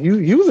yeah,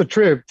 he was a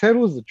trip. Ted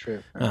was a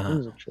trip. He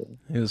was a trip.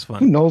 It was fun.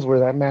 Who knows where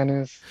that man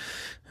is?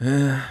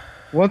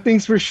 One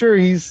thing's for sure,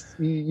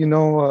 you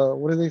know,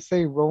 what do they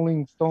say?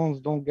 Rolling stones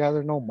don't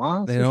gather no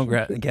moss. They don't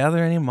gather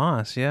any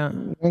moss. Yeah,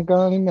 ain't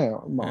got any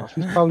moss.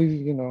 He's probably,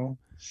 you know,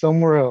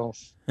 somewhere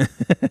else.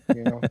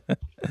 You know,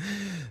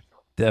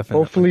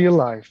 definitely. Hopefully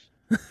alive.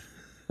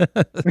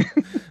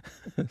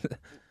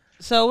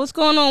 So what's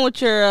going on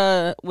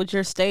with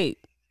your state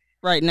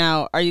right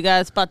now? Are you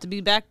guys about to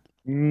be back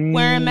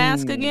wearing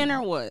masks again,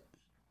 or what?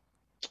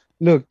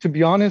 Look, to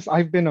be honest,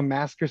 I've been a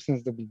masker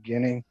since the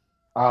beginning.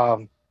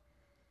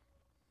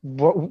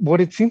 What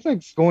it seems like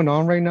is going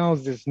on right now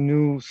is this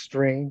new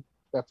strain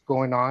that's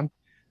going on.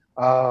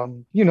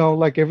 You know,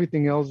 like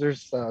everything else,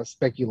 there's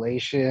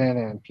speculation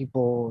and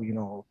people, you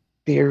know,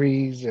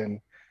 theories, and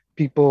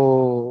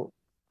people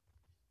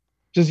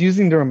just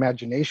using their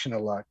imagination a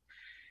lot.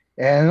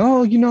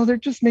 And you know, they're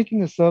just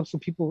making this up so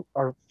people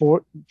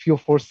feel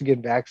forced to get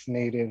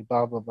vaccinated,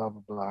 blah blah blah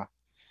blah blah.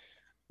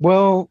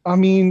 Well, I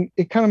mean,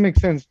 it kind of makes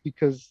sense,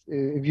 because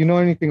if you know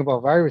anything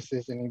about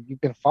viruses, and if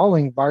you've been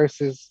following,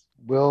 viruses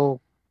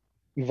will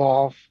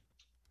evolve,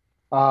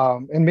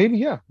 and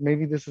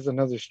maybe this is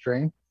another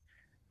strain.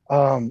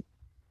 But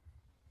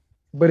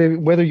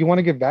whether you want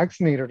to get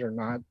vaccinated or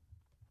not,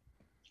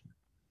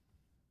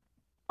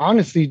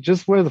 honestly,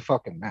 just wear the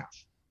fucking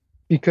mask,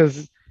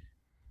 because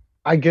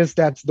I guess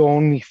that's the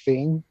only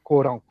thing,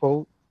 quote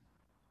unquote,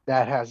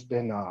 that has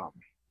been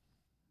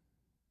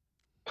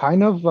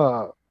kind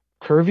of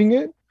curving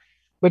it.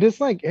 But it's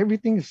like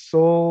everything is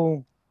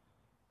so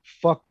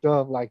fucked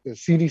up. Like the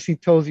CDC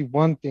tells you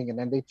one thing, and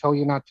then they tell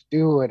you not to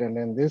do it, and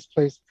then this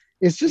place,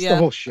 it's just the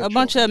whole shit. A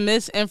bunch of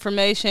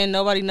misinformation.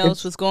 Nobody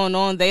knows what's going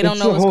on. They don't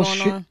know what's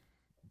going on.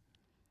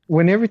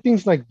 When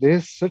everything's like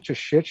this, such a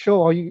shit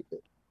show,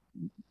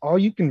 all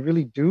you can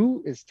really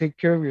do is take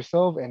care of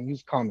yourself and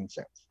use common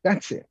sense.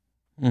 That's it.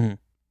 Mm-hmm.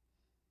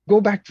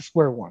 Go back to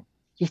square one.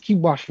 just keep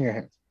washing your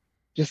hands.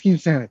 Just keep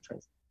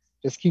sanitizing.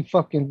 Just keep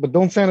fucking, but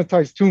don't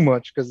sanitize too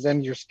much because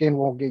then your skin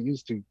won't get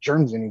used to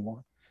germs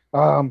anymore.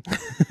 Um,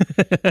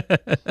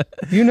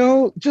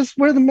 just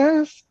wear the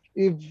mask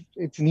if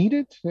it's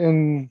needed,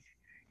 and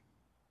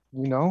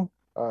you know,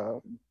 a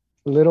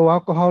little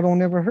alcohol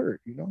don't ever hurt.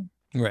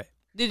 Right.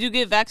 Did you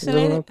get Little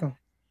vaccinated? alcohol.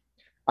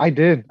 I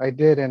did,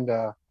 and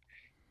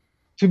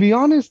to be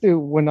honest,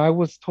 when I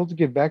was told to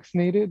get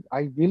vaccinated,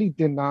 I really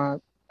did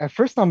not. At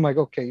first, I'm like,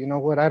 okay, you know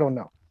what? I don't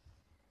know.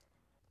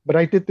 But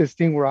I did this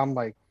thing where I'm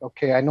like,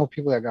 okay, I know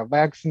people that got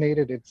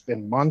vaccinated. It's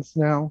been months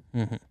now.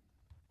 Mm-hmm.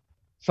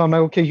 So I'm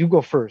like, okay, you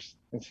go first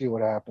and see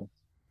what happens.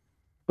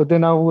 But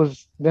then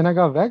I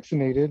got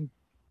vaccinated,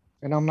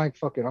 and I'm like,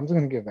 fuck it, I'm just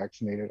gonna get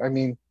vaccinated. I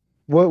mean,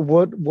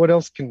 what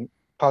else can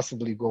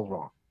possibly go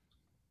wrong?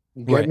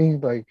 You get Right. me?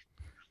 Like,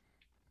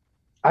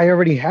 I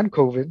already had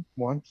COVID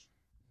once,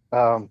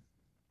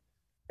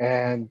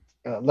 and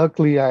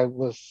luckily it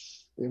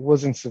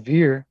wasn't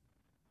severe.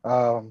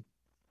 I'm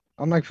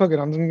like, fuck it,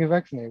 I'm just gonna get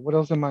vaccinated. What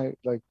else am I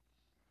like?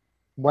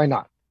 Why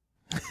not?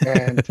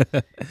 And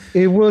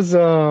it was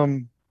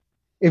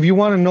if you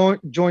want to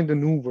join the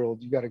new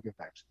world, you got to get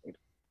vaccinated.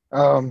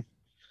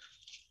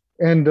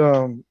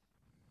 And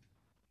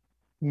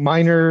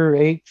minor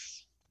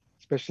aches,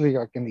 especially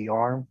like in the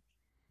arm,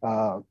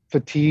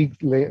 fatigue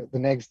the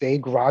next day,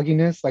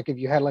 grogginess, like if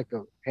you had like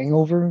a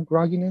hangover,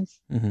 grogginess,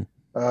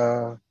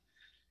 Mm-hmm.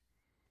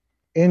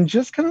 and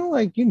just kind of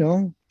like,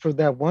 for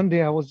that one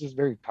day, I was just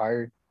very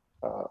tired.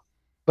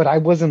 But I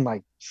wasn't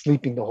like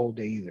sleeping the whole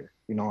day either.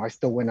 I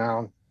still went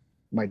out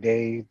my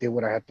day, did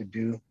what I had to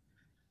do.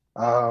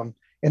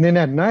 And then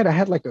at night, I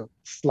had like a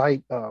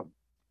slight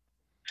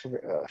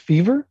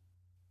fever,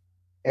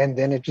 and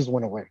then it just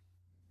went away.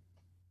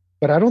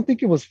 But I don't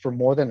think it was for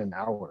more than an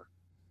hour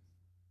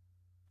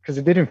because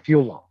it didn't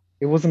feel long.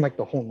 It wasn't like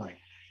the whole night.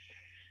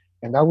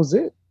 And that was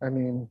it. I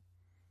mean,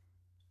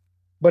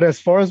 but as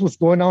far as what's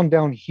going on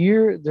down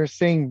here, they're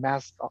saying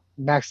mask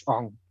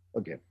on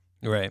again.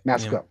 Right.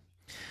 Mask up.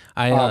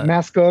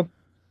 Mask up,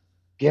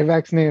 get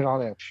vaccinated, all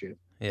that shit.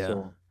 Yeah.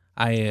 So,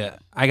 I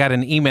got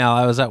an email.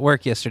 I was at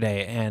work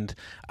yesterday, and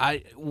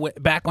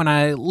back when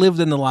I lived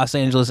in the Los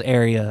Angeles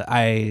area,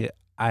 I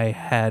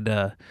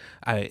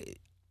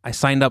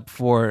signed up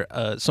for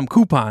some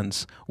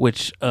coupons,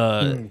 which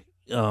would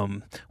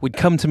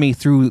come to me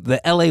through the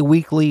LA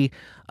Weekly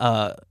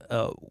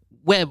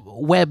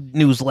web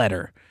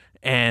newsletter.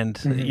 And,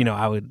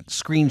 I would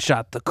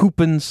screenshot the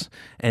coupons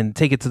and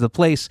take it to the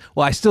place.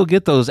 Well, I still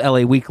get those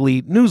LA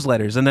Weekly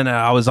newsletters. And then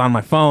I was on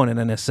my phone, and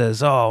then it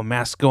says, oh,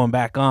 mask going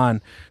back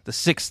on the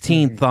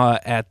 16th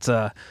at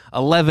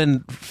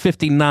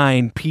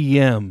 11:59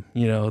 p.m.,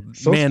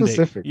 so mandate.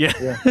 specific.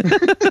 Yeah.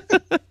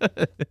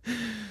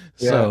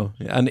 So,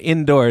 and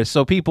indoors.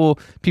 So people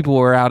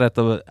were out at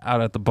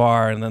the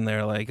bar, and then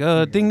they're like,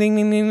 ding, ding,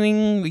 ding, ding,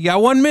 ding. You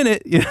got 1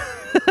 minute.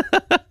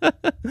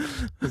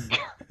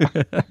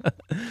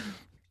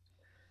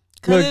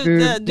 Look,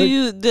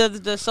 dude,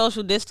 does the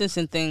social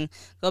distancing thing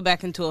go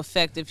back into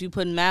effect if you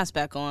put masks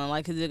back on?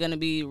 Like, is it going to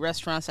be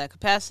restaurants at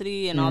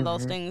capacity and all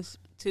those things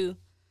too?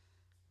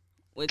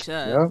 Which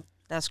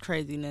that's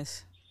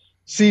craziness.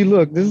 See,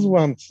 look, this is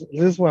what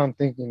I'm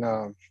thinking.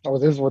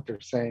 This is what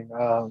they're saying.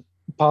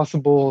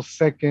 Possible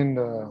second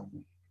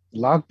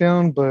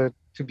lockdown, but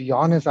to be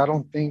honest, I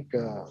don't think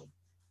the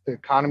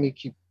economy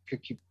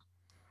could keep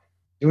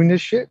doing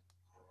this shit.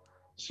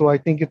 So I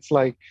think it's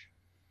like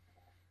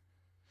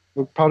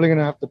we're probably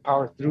gonna have to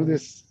power through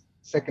this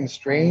second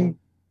strain,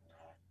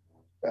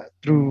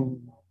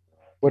 through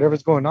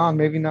whatever's going on.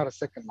 Maybe not a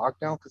second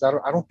lockdown, because I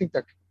don't think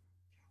that.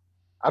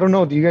 I don't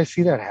know. Do you guys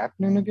see that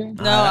happening again?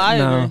 No, I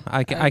agree.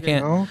 I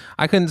can't. No?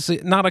 I couldn't see.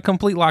 Not a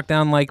complete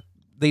lockdown like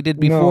they did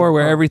before,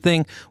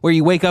 where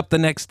you wake up the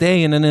next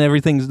day and then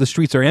the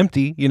streets are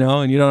empty, and you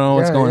don't know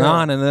what's going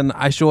on. And then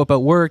I show up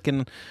at work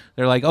and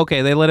they're like,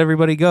 okay, they let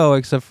everybody go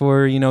except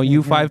for,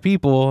 you 5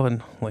 people.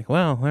 And I'm like,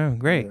 well,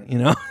 great,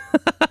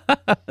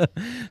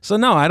 So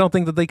no, I don't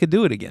think that they could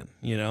do it again,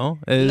 No,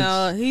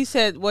 he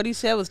said what he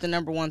said was the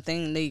number one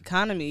thing. The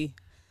economy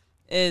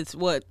is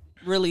what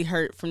really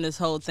hurt from this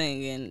whole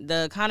thing. And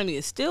the economy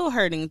is still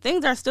hurting.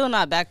 Things are still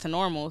not back to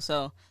normal.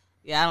 So,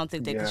 yeah, I don't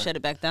think they can shut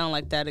it back down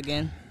like that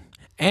again.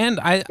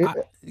 And I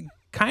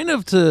kind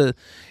of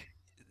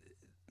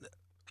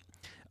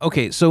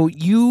okay, so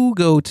you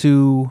go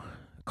to,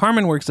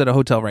 Carmen works at a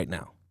hotel right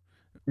now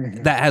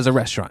that has a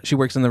restaurant. She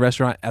works in the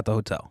restaurant at the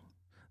hotel.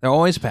 They're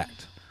always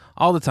packed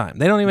all the time.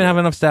 They don't even have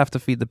enough staff to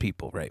feed the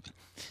people, right?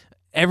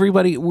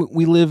 Everybody,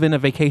 we live in a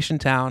vacation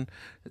town.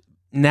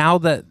 Now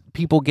that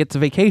people get to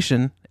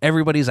vacation,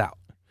 everybody's out.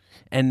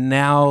 And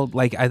now,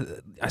 like,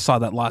 I saw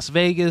that Las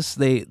Vegas,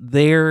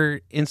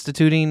 they're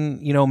instituting,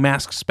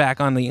 masks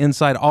back on the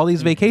inside. All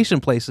these vacation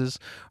places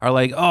are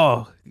like,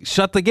 oh,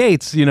 shut the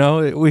gates,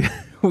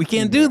 we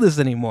can't do this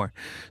anymore.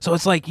 So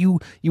it's like you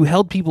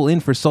held people in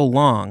for so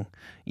long,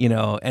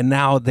 and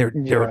now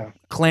they're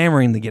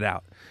clamoring to get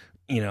out.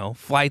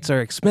 Flights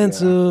are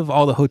expensive.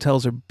 All the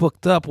hotels are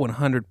booked up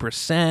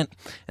 100%,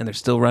 and they're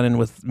still running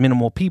with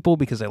minimal people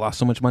because they lost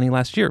so much money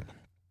last year.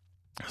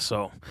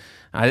 So,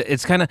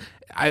 it's kind of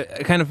I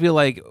kind of feel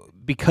like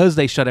because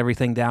they shut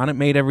everything down, it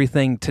made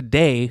everything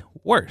today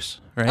worse,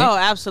 right? Oh,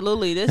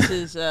 absolutely. This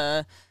is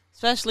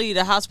especially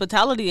the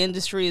hospitality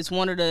industry is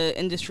one of the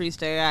industries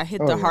that I hit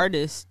the Yeah.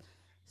 hardest.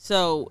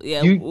 So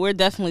yeah, You we're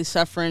definitely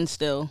suffering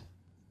still.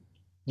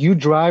 you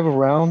drive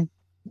around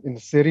in the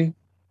city,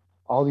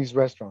 all these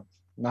restaurants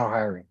now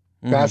hiring,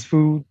 Mm-hmm. fast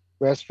food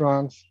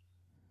restaurants,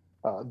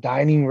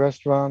 dining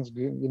restaurants,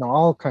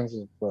 all kinds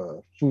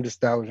of food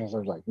establishments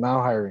are like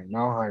now hiring,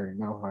 now hiring,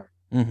 now hiring.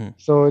 Mm-hmm.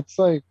 So it's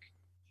like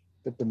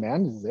the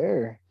demand is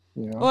there,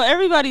 you know. Well,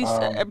 everybody's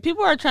Um,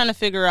 people are trying to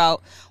figure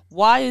out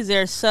why is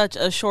there such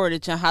a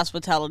shortage in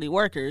hospitality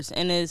workers,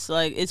 and it's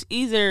like it's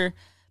either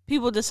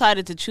people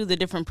decided to choose a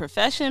different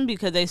profession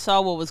because they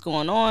saw what was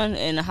going on,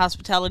 and the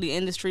hospitality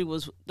industry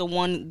was the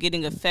one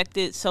getting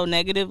affected so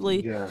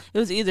negatively. yeah. It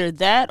was either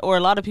that or a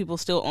lot of people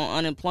still on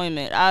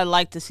unemployment. I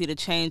like to see the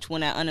change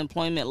when that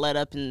unemployment let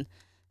up in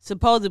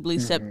supposedly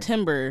Hmm.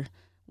 September.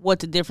 What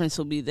the difference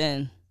will be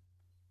then?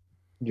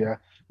 Yeah.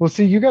 Well,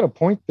 see, you got a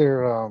point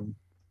there.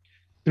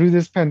 Through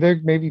this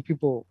pandemic, maybe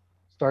people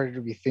started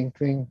to rethink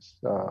things.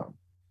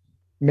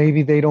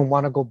 Maybe they don't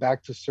want to go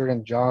back to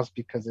certain jobs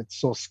because it's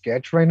so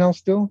sketch right now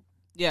still.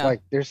 Yeah,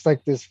 Like there's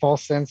like this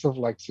false sense of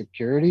like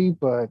security,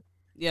 but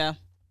yeah.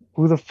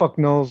 who the fuck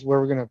knows where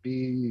we're gonna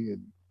be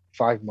in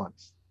 5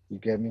 months? You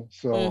get me?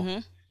 So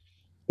Mhm.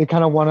 they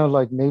kind of want to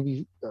like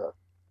maybe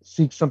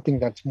seek something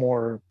that's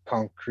more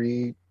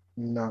concrete,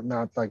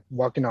 not like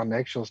walking on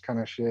eggshells kind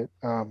of shit.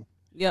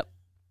 Yep.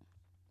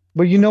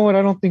 But you know what?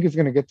 I don't think it's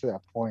gonna get to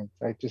that point.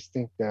 I just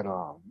think that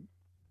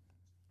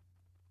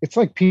it's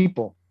like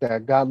people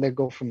that got let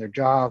go from their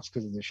jobs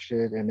because of this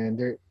shit, and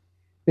then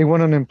they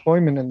went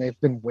unemployment and they've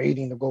been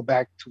waiting to go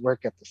back to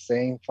work at the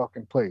same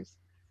fucking place.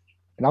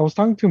 And I was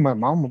talking to my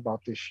mom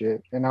about this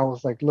shit, and I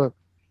was like, look,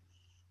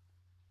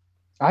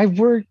 I've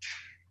worked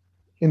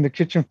in the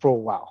kitchen for a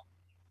while.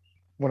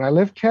 When I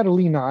left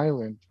Catalina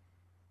Island,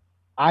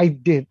 I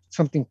did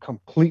something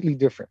completely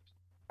different.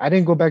 I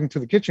didn't go back into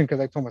the kitchen because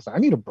I told myself I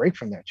need a break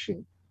from that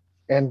shit.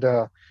 And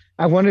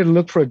I wanted to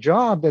look for a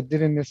job that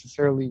didn't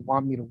necessarily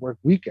want me to work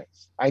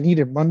weekends. I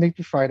needed Monday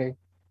through Friday,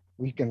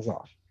 weekends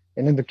off.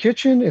 And in the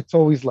kitchen, it's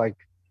always like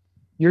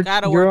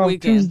Gotta you're work off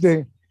weekends.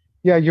 Tuesday.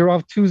 Yeah, you're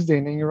off Tuesday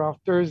and then you're off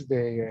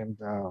Thursday. And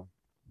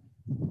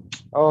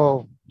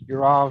oh,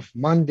 you're off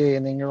Monday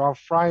and then you're off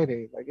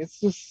Friday. Like it's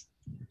just,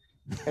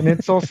 and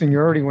it's all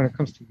seniority when it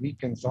comes to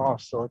weekends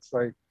off. So it's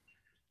like,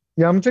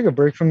 yeah, I'm gonna take a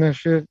break from that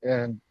shit,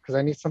 and because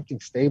I need something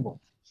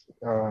stable.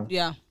 Uh,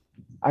 Yeah.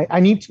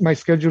 I need my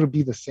schedule to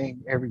be the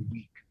same every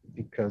week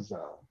because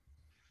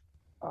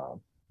uh,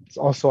 it's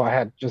also I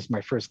had just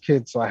my first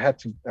kid, so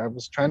I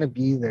was trying to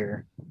be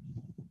there,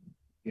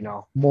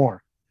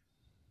 more.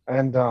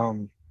 And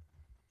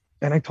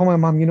and I told my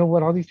mom, you know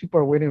what, all these people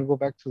are waiting to go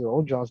back to their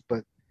old jobs,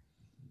 but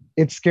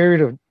it's scary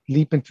to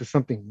leap into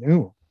something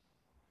new,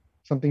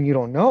 something you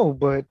don't know,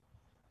 but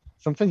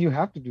sometimes you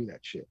have to do that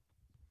shit.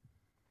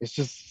 It's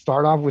just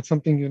start off with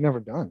something you've never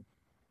done.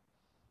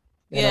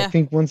 And I Yeah.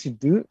 think once you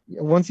do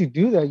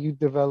that, you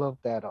develop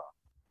that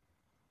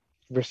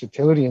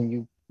versatility,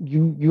 and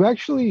you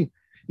actually,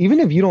 even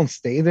if you don't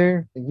stay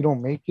there and you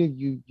don't make it,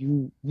 you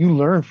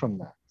learn from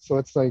that. So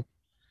it's like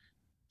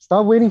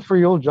stop waiting for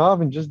your old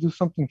job and just do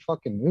something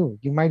fucking new.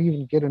 You might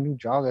even get a new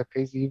job that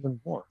pays you even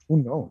more.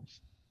 Who knows?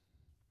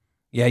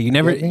 Yeah, You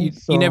get me?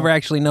 you never So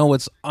actually know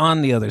what's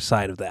on the other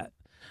side of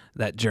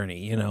that journey,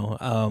 you know.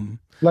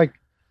 like,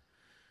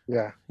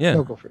 yeah, Yeah.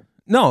 no, go for it.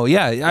 No,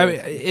 yeah. Yeah.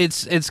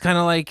 It's kind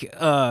of like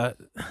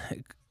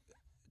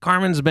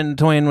Carmen's been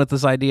toying with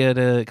this idea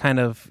to kind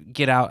of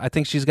get out. I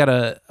think she's got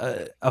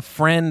a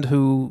friend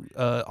who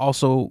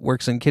also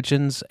works in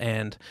kitchens,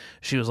 and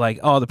she was like,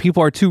 "Oh, the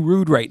people are too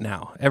rude right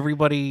now.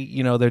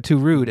 Everybody, they're too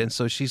rude." And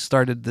so she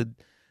started to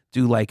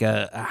do like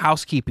a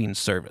housekeeping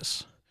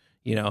service,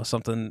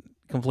 something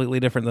completely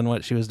different than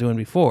what she was doing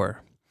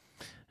before.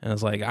 And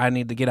it's like, I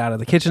need to get out of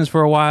the kitchens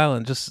for a while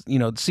and just,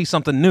 see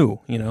something new.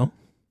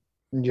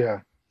 Yeah.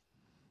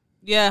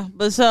 Yeah,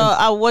 but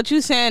so what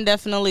you saying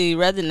definitely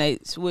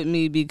resonates with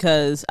me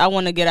because I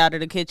want to get out of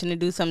the kitchen and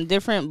do something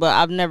different, but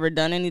I've never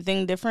done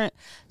anything different,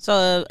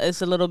 so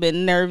it's a little bit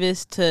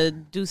nervous to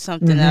do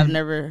something that I've Hmm.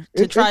 never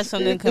to It, try it's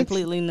something it, it's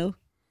completely new.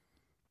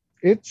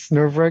 it's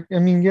nerve-wracking. I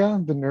mean, yeah,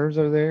 the nerves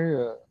are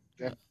there.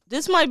 And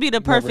This might be the you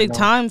never perfect know.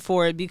 time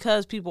for it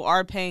because people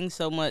are paying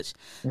so much.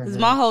 Because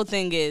my Hmm. whole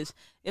thing is,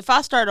 if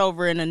I start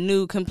over in a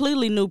new,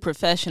 completely new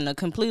profession, a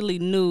completely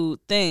new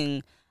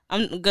thing,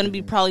 I'm gonna be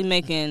Hmm. probably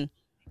making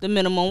the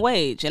minimum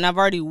wage, and I've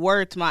already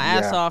worked my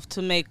ass Yeah. off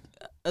to make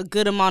a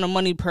good amount of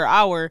money per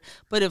hour.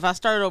 But if I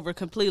start over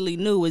completely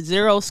new with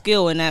zero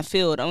skill in that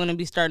field, I'm gonna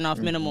be starting off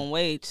Hmm. minimum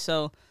wage.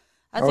 So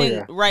I Oh think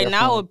yeah, right now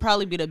definitely. would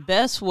probably be the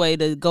best way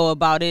to go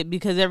about it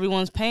because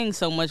everyone's paying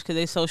so much because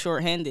they're so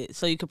short-handed.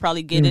 So you could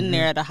probably get in Hmm.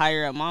 there at a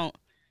higher amount.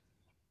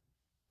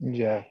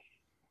 Yeah.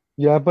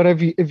 Yeah, but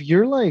if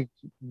you're like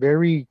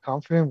very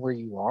confident where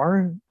you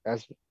are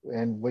as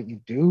and what you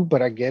do,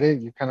 but I get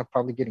it, you're kind of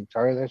probably getting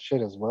tired of that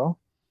shit as well.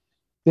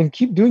 then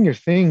keep doing your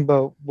thing.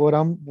 But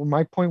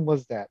my point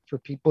was that for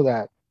people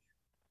that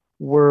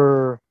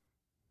were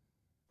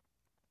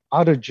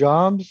out of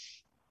jobs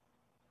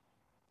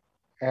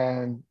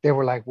and they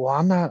were like, well,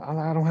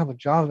 I don't have a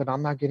job and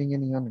I'm not getting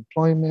any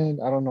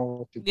unemployment. I don't know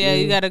what to Yeah,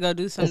 you do. gotta go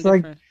do It's something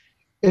like, different.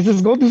 it's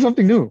just go do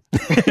something new.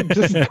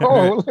 Just Right.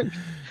 go. Like,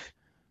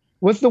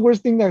 what's the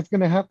worst thing that's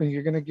gonna happen?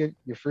 You're gonna get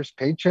your first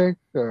paycheck.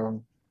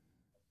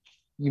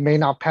 You may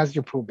not pass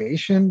your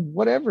probation,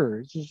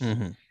 whatever. It's just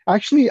Mhm.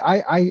 actually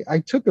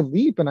I took a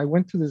leap and I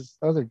went to this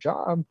other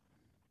job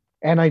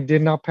and I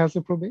did not pass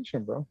the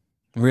probation, bro.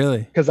 Really?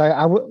 Because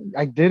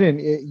I didn't.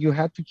 You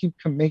had to keep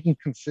making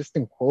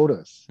consistent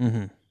quotas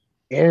Mhm.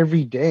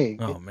 every day.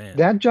 Oh man.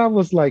 That job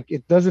was like,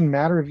 it doesn't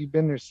matter if you've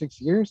been there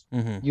 6 years,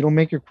 Mhm. you don't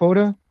make your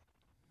quota.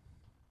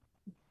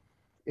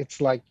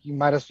 It's like you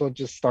might as well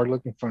just start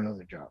looking for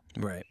another job.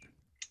 Right.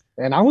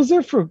 And I was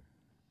there for a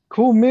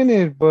cool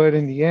minute, but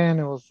in the end,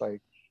 it was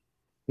like,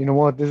 you know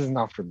what? This is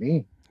not for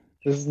me.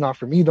 This is not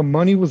for me. The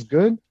money was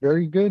good,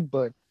 very good,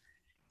 but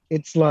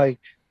it's like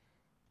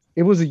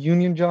it was a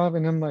union job,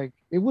 and I'm like,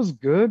 it was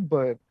good,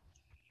 but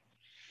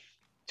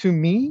to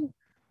me,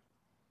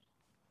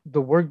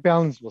 the work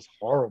balance was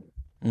horrible,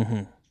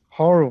 Mhm.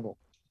 horrible,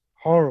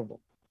 horrible.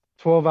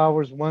 12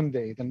 hours one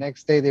day, the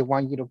next day they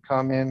want you to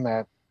come in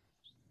at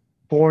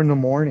 4 in the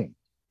morning,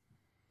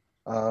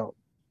 uh,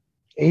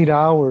 8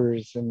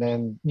 hours, and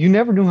then you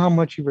never knew how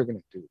much you were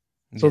gonna do.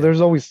 So Yeah.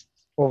 there's always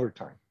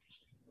overtime.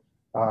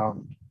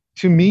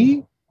 To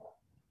me,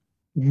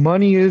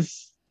 money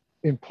is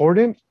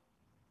important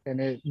and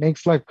it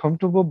makes life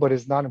comfortable, but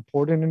it's not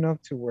important enough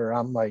to where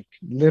I'm like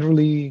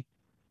literally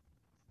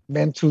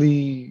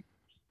mentally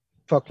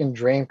fucking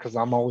drained because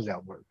I'm always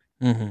at work.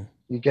 Mhm.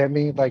 You get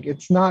me? Like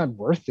it's not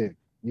worth it,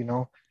 you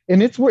know.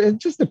 And it's where it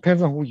just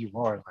depends on who you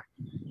are.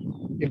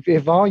 Like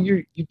if all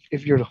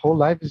if your whole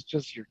life is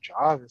just your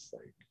job, it's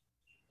like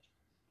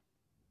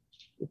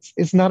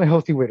it's not a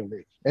healthy way to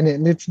live. And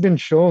it's been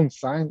shown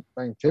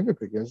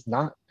scientifically it's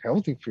not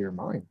healthy for your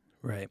mind,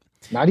 Right.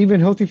 not even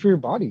healthy for your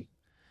body.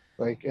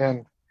 Like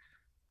and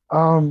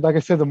like I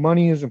said, the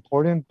money is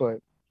important, but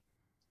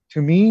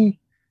to me,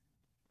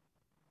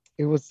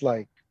 it was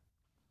like,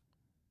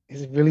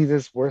 is it really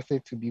this worth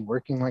it to be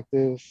working like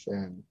this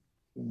and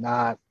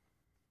not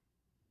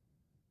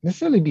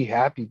necessarily be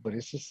happy? But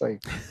it's just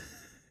like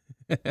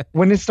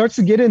when it starts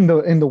to get in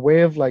the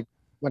way of like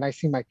when I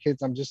see my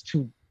kids, I'm just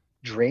too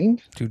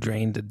drained Too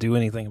drained to do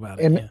anything about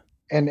it. and Yeah.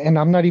 and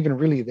I'm not even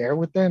really there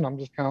with them. I'm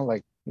just kind of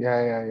like,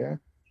 yeah, yeah, yeah.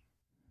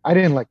 I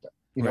didn't like that,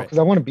 you know, Right. because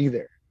I want to be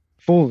there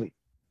fully.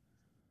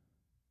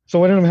 So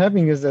what ended up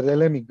happening is that they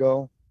let me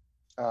go,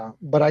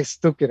 but I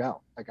stuck it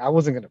out. Like I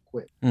wasn't gonna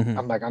quit. Mhm.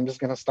 I'm like, I'm just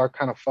gonna start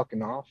kind of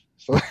fucking off.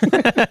 So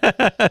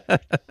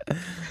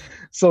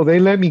so they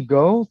let me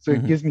go. So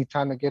it Mhm. gives me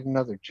time to get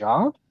another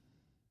job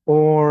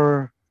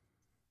or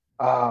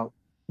uh,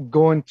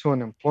 go into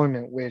an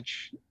employment,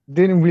 which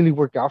didn't really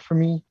work out for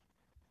me.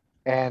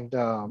 And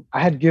I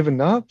had given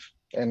up,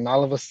 and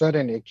all of a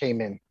sudden it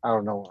came in out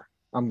of nowhere.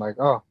 I'm like,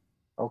 oh,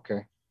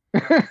 okay.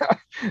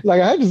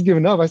 Like I had just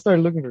given up. I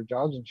started looking for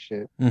jobs and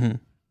shit. Mhm.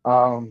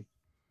 Um,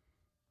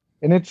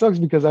 and it sucks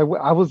because I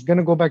was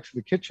gonna go back to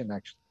the kitchen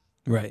actually.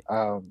 Right.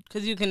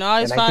 Because you can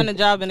always And I find a think,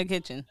 job in the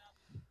kitchen.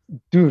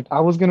 dude,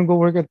 I was gonna go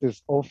work at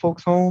this old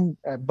folks home,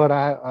 but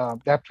I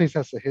that place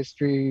has a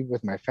history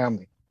with my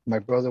family. My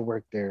brother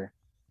worked there,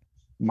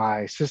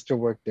 my sister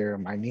worked there,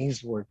 my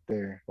niece worked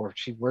there, or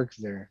she works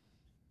there.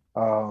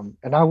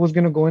 And I was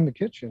gonna go in the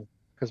kitchen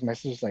because my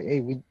sister's like, "Hey,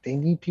 they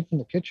need people in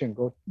the kitchen.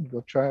 Go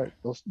try it.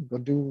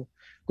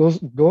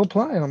 Go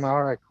apply." And I'm like,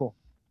 "All right, cool."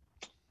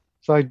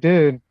 So I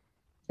did,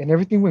 and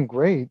everything went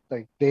great.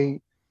 Like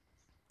they're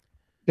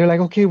like,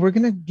 "Okay, we're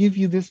gonna give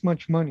you this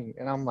much money,"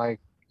 and I'm like,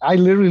 I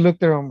literally looked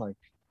there. I'm like,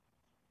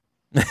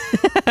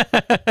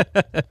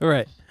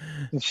 Right.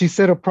 and she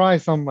said a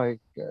price. I'm like,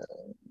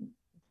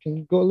 "Can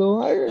you go a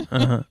little higher?"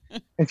 Uh-huh.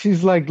 And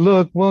she's like,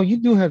 "Look, well, you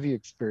do have the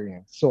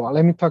experience, so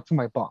let me talk to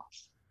my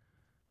boss."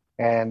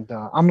 And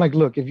I'm like,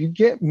 "Look, if you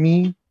get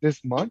me this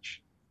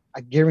much,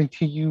 I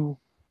guarantee you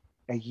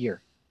a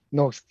year,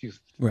 no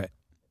excuses. Right.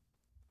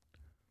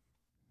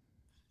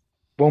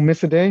 Won't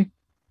miss a day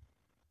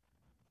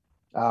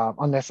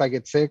unless I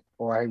get sick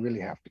or I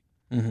really have to.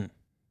 Mhm.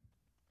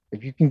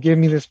 If you can give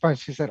me this price."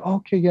 She said,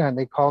 "Okay, yeah." And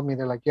they called me.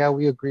 They're like, "Yeah,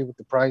 we agree with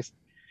the price."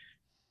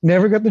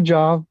 Never got the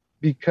job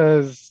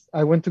because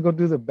I went to go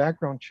do the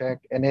background check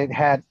and it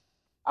had,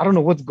 I don't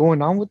know what's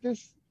going on with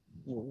this,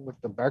 with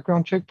the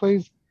background check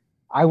place.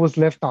 I was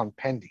left on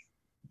pending.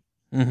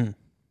 Mhm.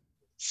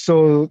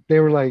 So they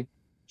were like,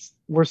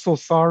 "We're so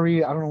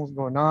sorry. I don't know what's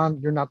going on.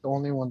 You're not the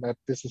only one that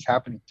this is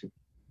happening to.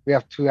 We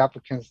have two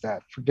applicants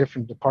that for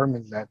different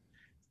departments that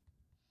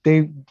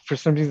for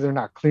some reason they're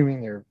not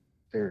clearing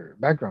their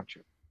background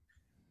check."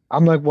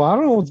 I'm like, "Well, I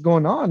don't know what's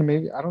going on.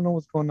 Maybe I don't know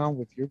what's going on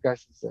with your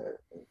guys' the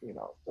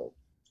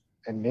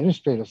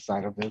administrative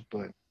side of it,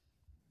 but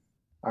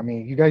I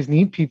mean, you guys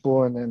need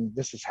people, and then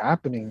this is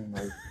happening.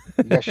 Like,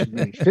 you guys should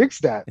really fix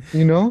that.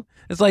 You know,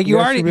 It's like you you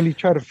guys already. should really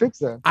try to fix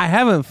that. I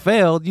haven't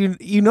failed.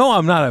 You know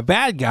I'm not a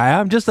bad guy.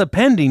 I'm just a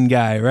pending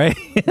guy, right?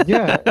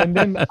 Yeah, and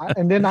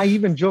then I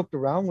even joked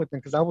around with him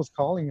because I was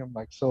calling him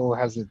like, so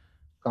has it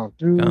gone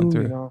through? Gone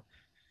through. You know,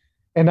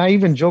 and I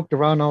even joked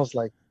around. I was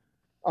like,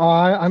 oh,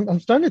 I'm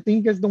starting to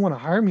think you guys don't want to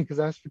hire me because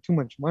I asked for too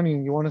much money,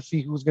 and you want to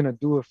see who's gonna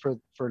do it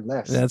for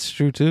less. That's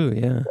true too.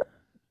 Yeah.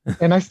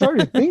 And I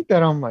started to think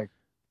that I'm like,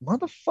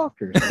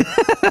 motherfuckers,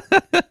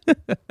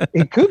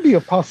 it could be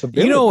a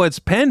possibility. You know what's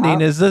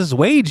pending is this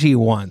wage he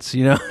wants.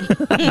 You know.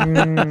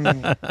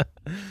 Mm.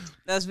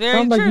 That's So very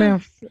I'm like, true.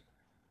 man,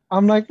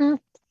 I'm like,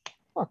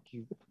 fuck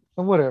you,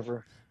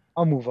 whatever.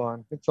 I'll move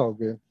on. It's all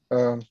good.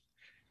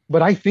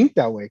 But I think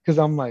that way because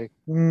I'm like,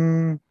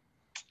 no,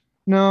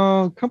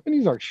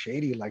 companies are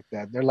shady like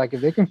that. They're like, if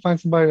they can find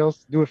somebody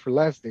else to do it for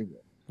less, they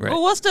will. Right.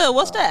 Well, what's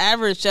the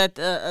average that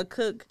a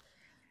cook?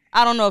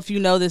 I don't know if you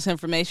know this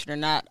information or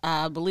not.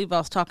 I believe I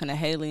was talking to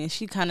Haley, and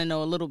she kind of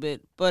know a little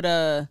bit.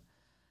 But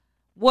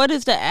what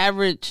is the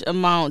average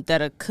amount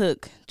that a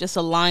cook, just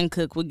a line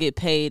cook, would get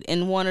paid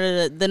in one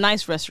of the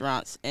nice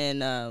restaurants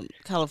in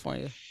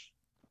California?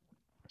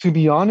 To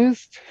be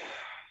honest,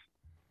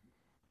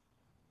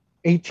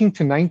 18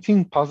 to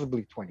 19,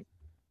 possibly 20.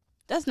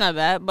 That's not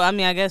bad, but I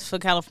mean, I guess for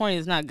California,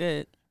 it's not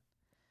good.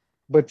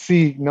 But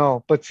see,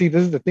 this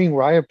is the thing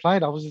where I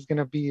applied. I was just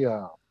gonna be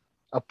a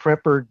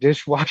prepper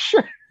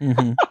dishwasher,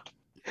 Mhm.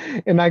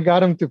 and I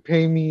got them to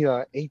pay me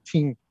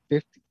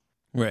 1850.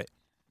 Right.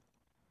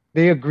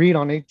 They agreed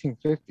on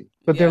 1850,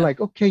 but they're Yeah. like,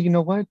 okay, you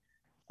know what?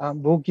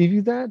 We'll give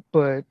you that,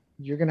 but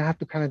you're gonna have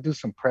to kind of do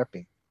some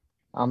prepping.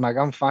 I'm like,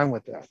 I'm fine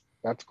with that.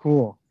 That's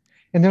cool.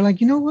 And they're like,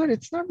 you know what?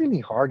 It's not really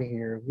hard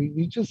here.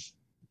 We just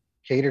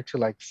cater to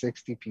like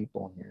 60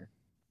 people here.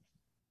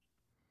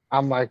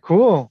 I'm like,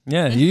 cool.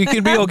 Yeah, you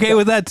can be okay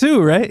with that too,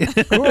 right?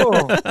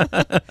 Cool.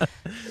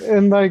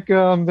 And like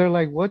they're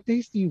like, what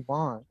days do you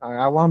want?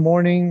 I want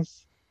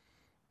mornings.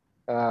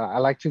 I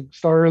like to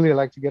start early. I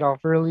like to get off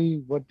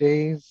early. What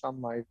days?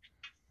 I'm like,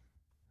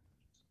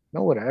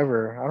 no,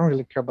 whatever. I don't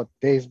really care about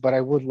the days, but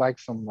I would like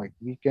some like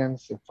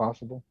weekends if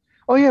possible.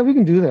 Oh yeah, we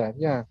can do that.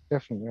 Yeah,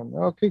 definitely. I'm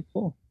like, okay,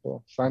 cool.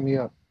 Well, sign me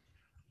up.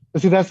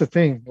 But see, that's the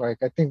thing. Like,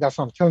 I think that's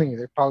what I'm telling you.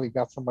 They probably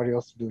got somebody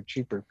else to do it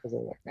cheaper because they're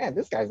like, man,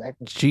 this guy's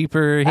acting.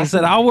 Cheaper. He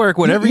said, "I'll work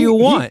whatever you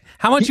want.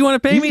 How much you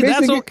want to pay he's me?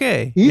 That's basically-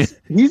 okay."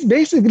 He's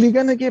basically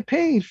gonna get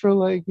paid for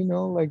like, you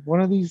know, like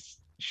one of these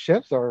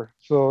chefs are.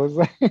 So it's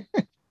like,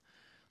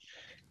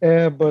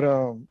 yeah,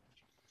 but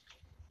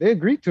they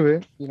agreed to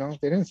it. You know,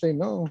 they didn't say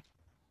no.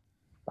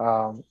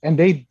 And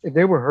they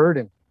were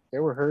hurting. They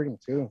were hurting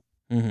too,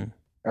 Mhm.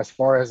 as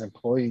far as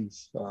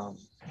employees. So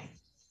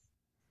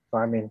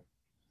I mean,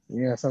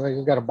 yeah, sometimes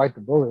you got to bite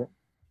the bullet.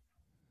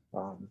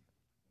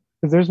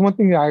 Because there's one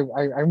thing I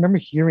remember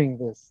hearing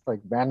this like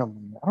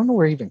randomly. I don't know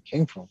where it even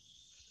came from,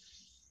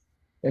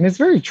 and it's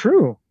very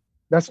true.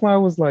 That's why I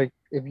was like,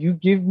 if you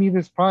give me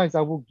this prize,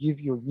 I will give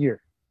you a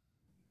year,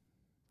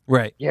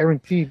 Right.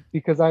 guaranteed.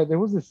 Because there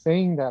was a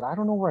saying that I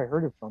don't know where I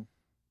heard it from,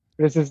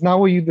 but it says, "Not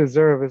what you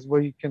deserve is what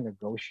you can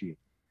negotiate."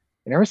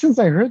 And ever since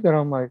I heard that,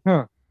 I'm like,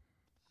 huh,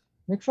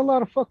 makes a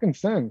lot of fucking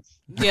sense.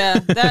 Yeah,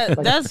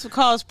 that's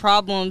caused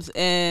problems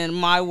in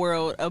my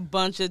world a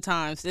bunch of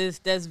times.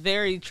 That's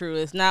very true.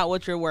 It's not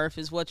what you're worth,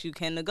 it's what you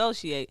can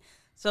negotiate.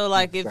 So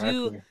like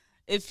Exactly.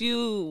 if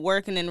you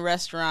working in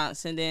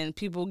restaurants and then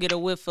people get a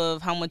whiff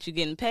of how much you're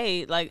getting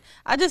paid, like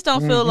I just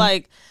don't feel Mhm.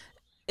 like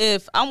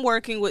if I'm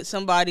working with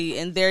somebody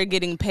and they're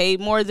getting paid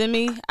more than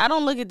me, I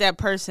don't look at that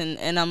person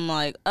and I'm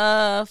like,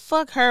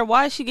 fuck her.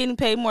 Why is she getting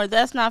paid more?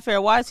 That's not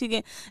fair. Why is he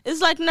getting?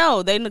 It's like,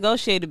 no, they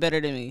negotiated better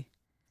than me.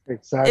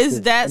 Exactly.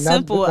 It's that And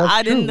simple. that's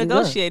I didn't true, yeah.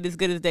 negotiate as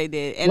good as they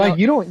did. And Like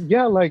you don't,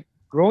 yeah, like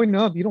growing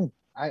up, you don't.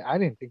 I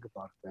didn't think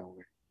about it that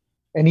way.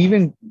 And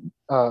even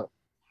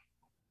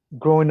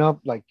growing up,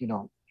 like, you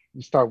know,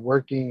 you start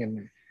working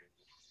and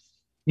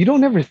you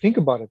don't ever think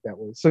about it that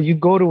way. So you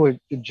go to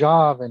a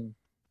job and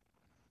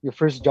your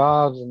first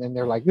jobs, and then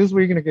they're like, "This is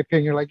where you're gonna get paid."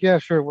 And you're like, "Yeah,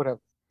 sure, whatever,"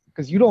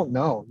 because you don't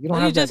know. You don't well,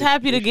 you're have that just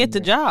happy to get the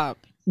education yet. job.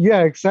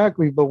 Yeah,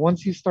 exactly. But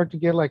once you start to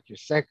get like your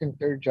second,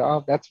 third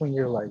job, that's when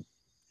you're like,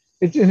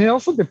 and it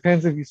also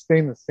depends if you stay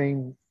in the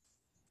same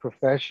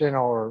profession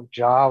or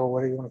job or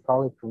whatever you want to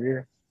call it,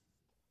 career.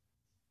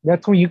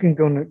 That's when you can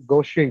go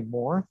negotiate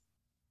more.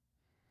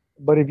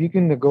 But if you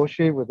can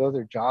negotiate with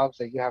other jobs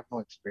that you have no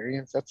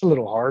experience, that's a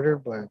little harder.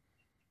 But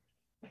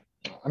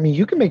I mean,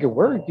 you can make it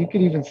work. You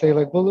could even say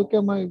like, well, look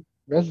at my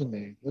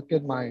resume. Look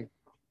at my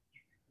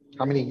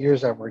how many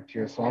years I've worked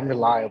here, so I'm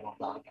reliable.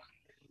 Blah,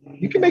 blah.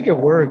 You can make it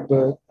work,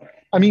 but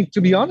I mean,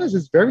 to be honest,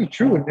 it's very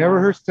true. It never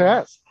hurts to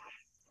ask.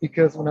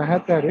 Because when I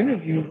had that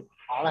interview,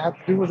 all I had to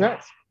do was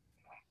ask.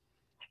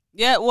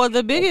 Yeah, well,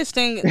 the biggest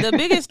thing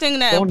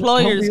that Don't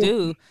employers be-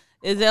 do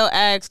is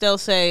they'll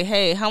say,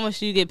 "Hey, how much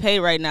do you get paid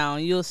right now?"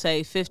 And you'll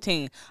say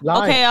 15. Lie,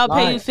 Okay, I'll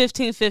lie. pay you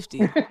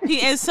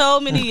 15.50. And so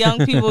many young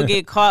people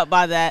get caught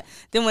by that.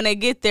 Then when they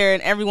get there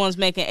and everyone's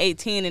making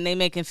 18 and they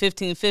making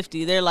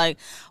 15.50, they're like,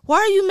 "Why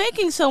are you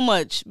making so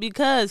much?"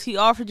 Because he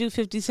offered you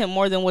 50 cents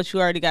more than what you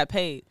already got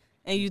paid,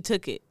 and you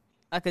took it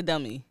like a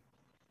dummy.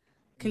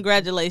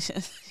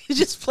 Congratulations, you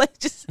just played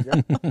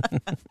yourself.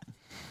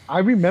 I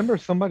remember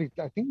somebody.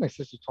 I think my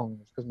sister told me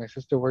this because my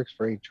sister works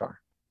for HR.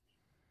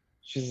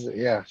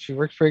 She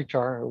works for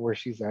HR where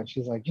she's at.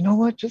 She's like, you know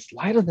what? Just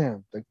lie to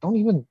them. Like, don't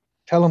even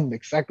tell them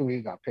exactly what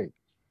you got paid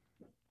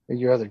at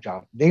your other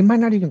job. They might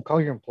not even call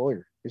your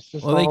employer. It's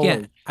just Well, they all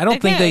can't. like, I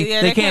don't think they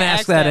can't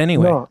ask that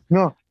anyway.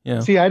 no.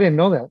 Yeah. See, I didn't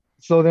know that.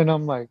 So then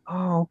I'm like,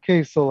 oh,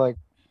 okay. So like,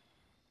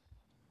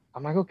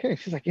 I'm like, okay.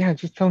 She's like, yeah,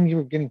 just tell them you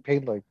were getting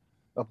paid like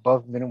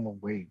above minimum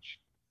wage.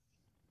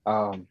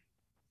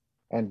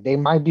 And they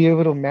might be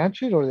able to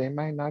match it, or they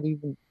might not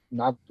even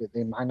not.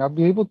 They might not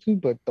be able to,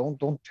 but don't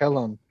tell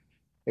them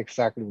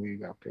exactly what you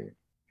got paid.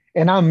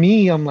 And I'm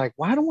like,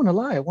 well, I don't want to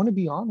lie. I want to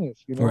be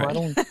honest. You know, Right. I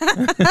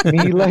don't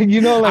me like,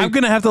 you know, like I'm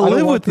gonna have to I don't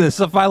live want with this.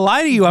 If I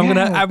lie to you, I'm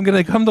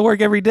gonna come to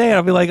work every day and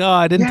I'll be like, oh,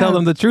 I didn't tell Yeah.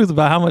 them the truth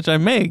about how much I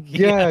make.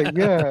 yeah.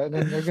 And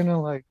then they're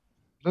gonna like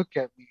look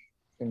at me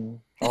and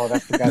oh,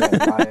 that's the guy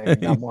that lied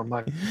and got more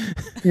money.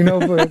 You know,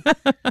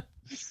 but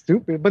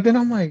stupid. But then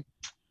I'm like,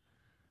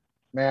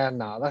 man,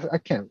 nah, I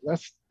can't.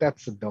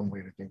 That's a dumb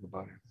way to think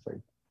about it. It's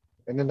like,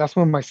 and then that's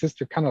when my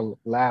sister kind of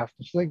laughed.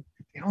 She's like,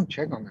 they don't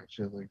check on that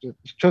shit. Like, just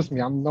trust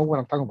me, I know what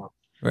I'm talking about.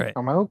 Right.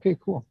 I'm like, okay,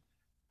 cool.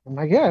 I'm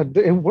like, yeah,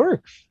 it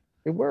works.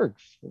 It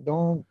works.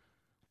 Don't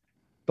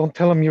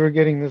tell them you were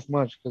getting this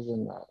much because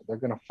then they're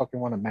gonna fucking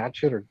want to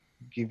match it or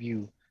give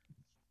you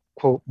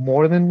quote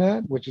more than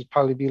that, which is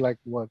probably be like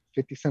what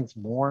 50 cents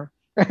more,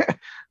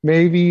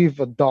 maybe if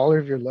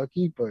 $1 if you're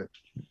lucky. But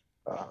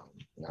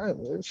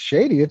it's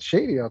shady. It's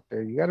shady out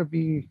there. You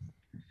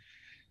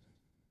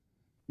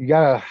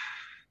gotta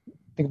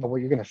think about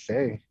what you're gonna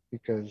say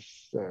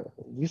because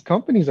these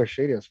companies are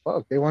shady as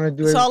fuck. They want to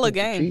do It's all a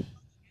everything game. cheap.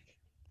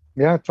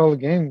 Yeah, it's all a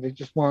game. They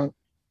just want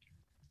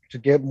to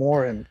get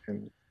more and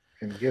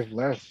give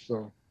less.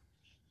 So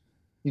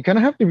you kind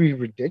of have to be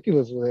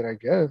ridiculous with it, I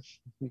guess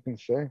you can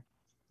say.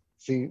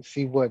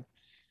 See what.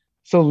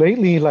 So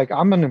lately, like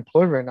I'm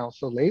unemployed right now.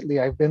 So lately,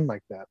 I've been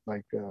like that.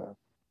 Like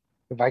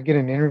if I get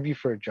an interview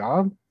for a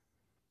job,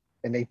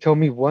 and they tell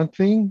me one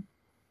thing,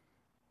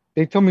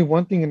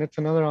 and it's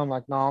another. I'm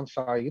like, no, I'm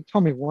sorry. You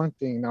told me one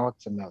thing, now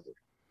it's another.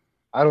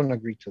 I don't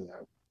agree to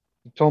that.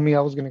 You told me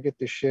I was gonna get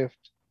this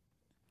shift.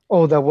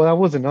 Oh, that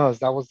wasn't us.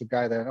 That was the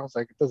guy there. And I was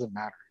like, it doesn't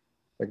matter.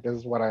 Like this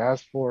is what I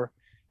asked for,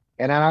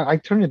 and I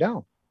turned it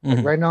down. Like,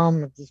 Mhm. right now,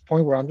 I'm at this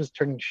point where I'm just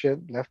turning shit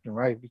left and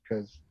right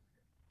because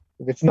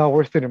if it's not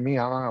worth it to me,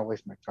 I'm not gonna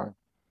waste my time.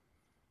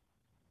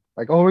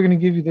 Like, oh, we're gonna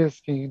give you this.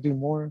 Can you do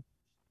more?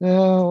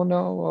 No.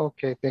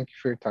 Okay, thank you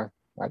for your time.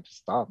 I just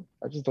stop.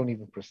 I just don't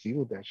even proceed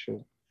with that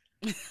shit.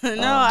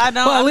 No, I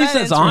don't. Well, at I'm least not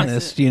that's interested.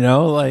 honest, you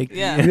know. Like,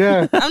 Yeah.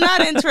 Yeah. I'm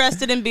not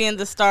interested in being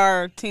the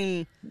star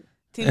team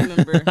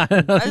member. I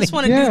don't I just think-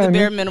 want to Yeah, do the I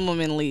bare mean- minimum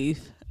and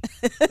leave.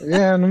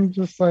 Yeah, and I'm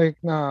just like,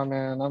 nah,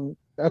 man,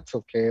 that's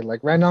okay. Like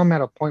right now I'm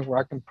at a point where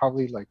I can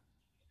probably like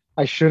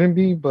I shouldn't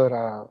be, but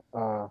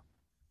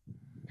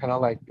kind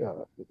of like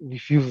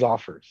refuse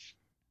offers.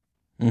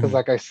 Because Mhm.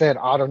 like I said,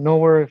 out of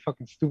nowhere,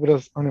 fucking stupid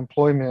as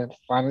unemployment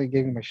finally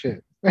gave me my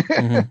shit.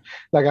 Mhm.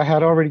 Like I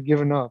had already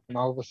given up, and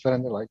all of a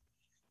sudden they're like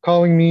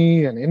calling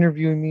me and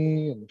interviewing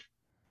me, and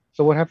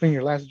so what happened in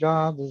your last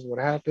job? This is what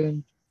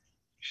happened.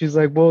 She's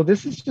like, well,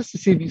 this is just to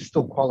see if you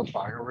still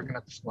qualify, or we're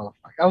gonna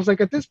disqualify. I was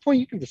like, at this point,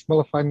 you can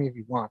disqualify me if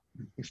you want.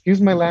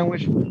 Excuse my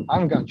language. I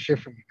haven't gotten shit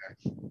from you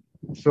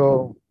guys,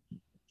 so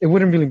it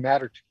wouldn't really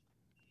matter to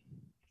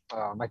me.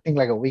 I think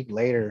like a week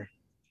later,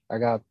 I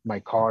got my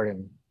card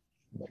and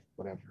like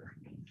whatever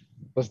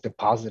was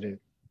deposited.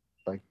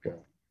 Like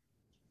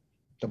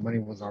the money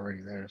was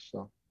already there.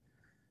 So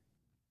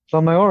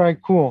I'm like, all right,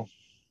 cool.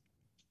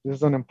 This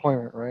is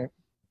unemployment, right?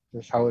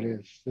 This is how it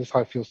is. This is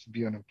how it feels to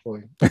be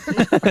unemployed.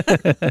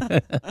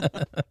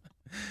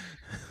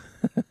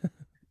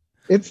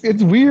 It's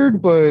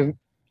weird, but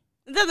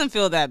It doesn't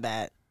feel that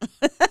bad.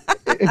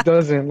 it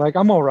doesn't. Like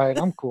I'm all right.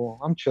 I'm cool.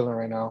 I'm chilling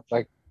right now.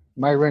 Like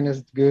my rent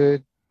is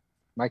good.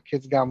 My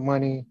kids got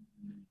money.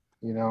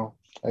 You know,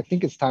 I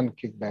think it's time to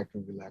kick back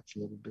and relax a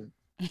little bit.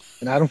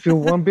 And I don't feel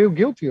one bit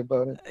guilty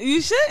about it.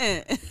 You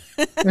shouldn't.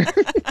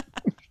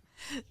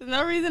 There's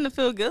no reason to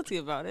feel guilty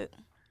about it.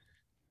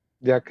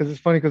 Yeah, because it's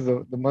funny because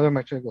the mother of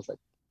my child goes like,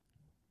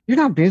 "You're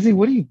not busy.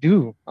 What do you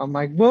do?" I'm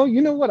like, "Well,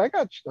 you know what? I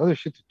got other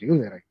shit to do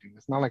that I do.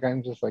 It's not like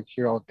I'm just like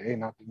here all day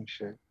not doing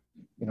shit.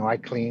 You know, I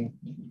clean.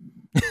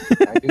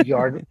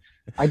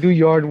 I do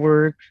yard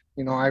work.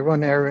 You know, I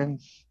run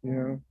errands. You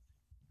know,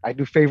 I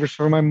do favors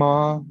for my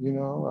mom. You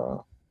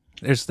know,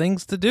 There's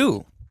things to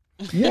do.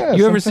 yeah.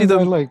 You ever see sometimes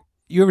the- I like?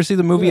 You ever see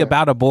the movie Yeah.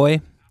 About a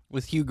Boy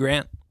with Hugh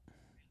Grant?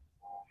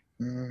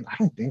 I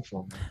don't think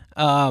so.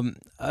 Man.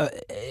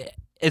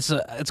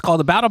 It's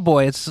called About a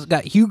Boy. It's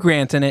got Hugh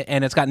Grant in it,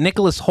 and it's got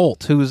Nicholas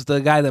Holt, who's the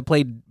guy that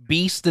played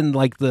Beast in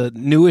like the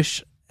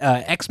newish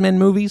X-Men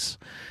movies.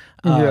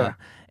 Yeah.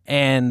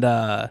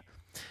 And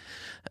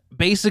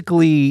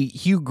basically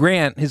Hugh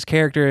Grant, his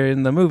character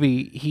in the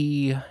movie,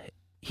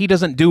 he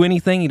doesn't do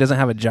anything. He doesn't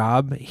have a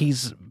job.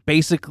 He's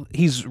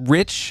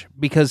rich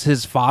because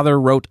his father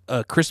wrote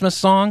a Christmas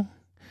song.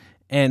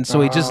 And so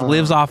he just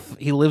lives off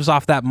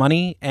that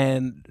money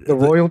and the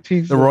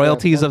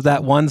royalties of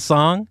that one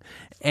song.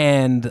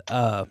 And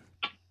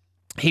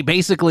he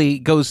basically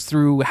goes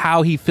through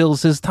how he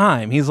fills his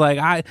time. He's like,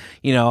 I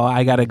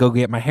got to go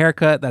get my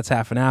haircut. That's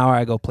half an hour.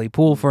 I go play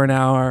pool for an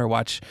hour,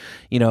 watch,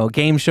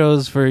 game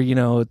shows for,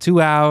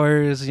 2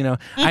 hours.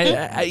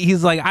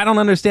 He's like, I don't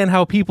understand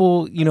how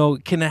people,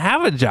 can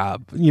have a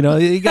job.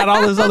 You got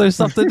all this other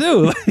stuff to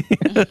do.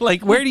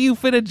 Like, where do you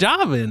fit a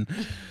job in?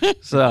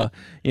 So,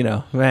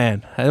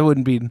 man, it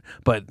wouldn't be.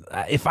 But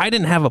if I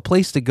didn't have a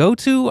place to go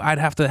to, I'd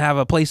have to have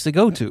a place to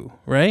go to,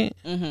 right?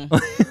 Mm-hmm.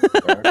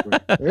 Exactly.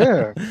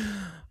 Yeah.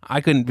 I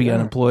couldn't be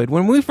unemployed.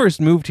 When we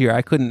first moved here,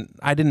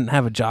 I didn't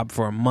have a job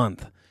for a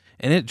month,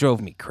 and it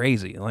drove me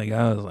crazy. Like,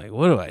 I was like,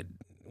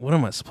 what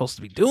am I supposed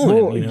to be doing?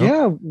 Well,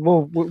 yeah.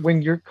 Well,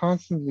 when you're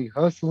constantly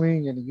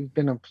hustling and you've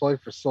been employed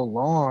for so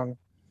long,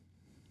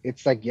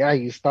 it's like,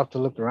 you stop to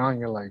look around.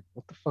 You're like,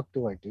 what the fuck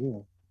do I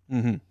do?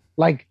 Mm-hmm.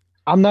 Like,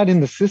 I'm not in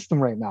the system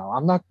right now.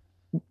 I'm not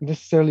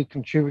necessarily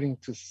contributing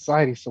to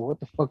society. So what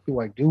the fuck do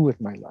I do with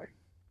my life?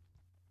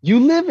 You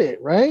live it,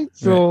 right?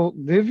 So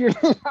live your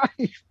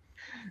life.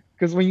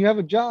 Because when you have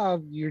a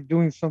job, you're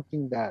doing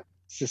something that's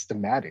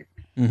systematic,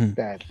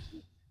 that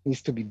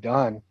needs to be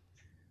done.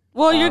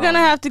 Well, you're gonna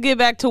have to get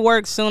back to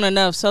work soon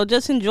enough, so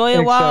just enjoy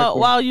it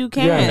while you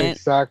can. Yeah,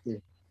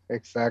 exactly.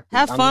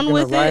 Have fun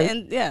with it,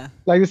 and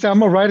like I said, I'm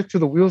gonna ride it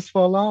till the wheels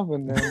fall off,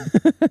 and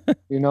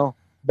then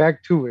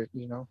back to it.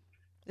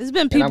 There's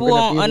been people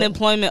on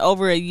unemployment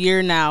over a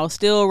year now,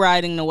 still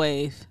riding the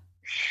wave.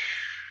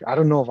 I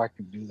don't know if I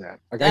can do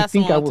that. Like, That's I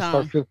think I will time.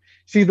 start feeling.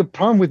 See, the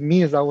problem with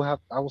me is I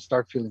will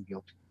start feeling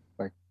guilty.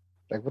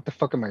 Like, what the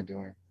fuck am I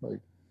doing?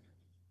 Like,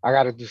 I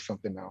got to do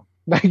something now.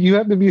 Like, you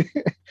have to be.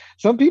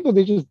 Some people,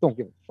 they just don't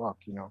give a fuck.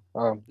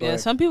 Yeah,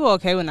 some people are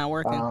okay with not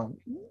working.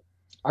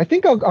 I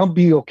think I'll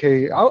be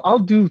okay. I'll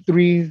do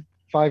 3-5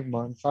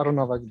 months. I don't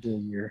know if I can do a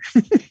year.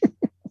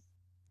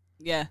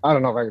 Yeah. I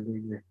don't know if I can do a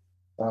year.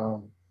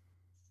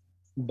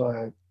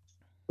 But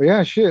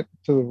yeah, shit.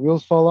 Till the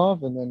wheels fall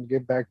off and then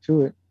get back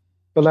to it.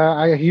 But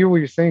I hear what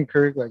you're saying,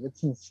 Kirk. Like,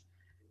 it's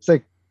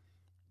like,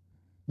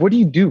 what do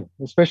you do?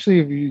 Especially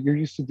if you're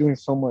used to doing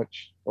so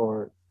much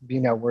or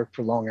being at work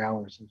for long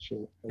hours and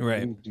shit. Like,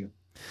 right. What do you do?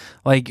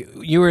 Like,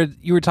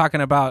 you were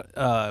talking about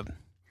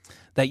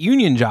that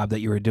union job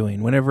that you were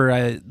doing.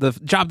 Whenever the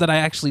job that I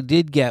actually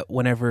did get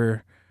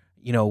whenever,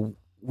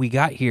 we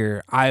got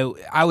here,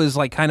 I was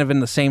like kind of in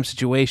the same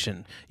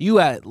situation.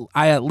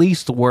 I at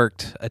least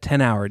worked a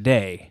 10-hour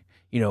day,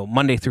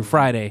 Monday through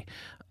Friday.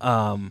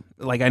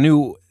 Like, I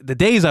knew the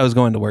days I was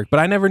going to work,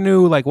 but I never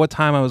knew like what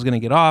time I was going to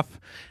get off.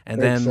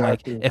 And then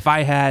like if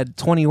I had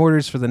 20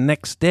 orders for the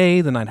next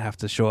day, then I'd have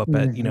to show up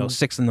at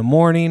 6 a.m.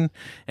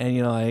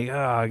 and like, oh,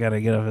 I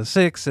gotta get up at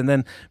 6. And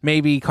then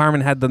maybe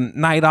Carmen had the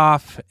night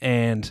off,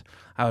 and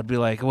I would be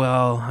like,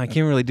 well, I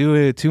can't really do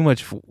it too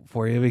much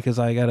for you because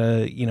I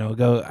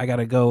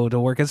gotta go to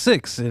work at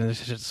 6.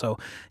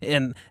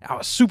 And I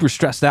was super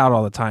stressed out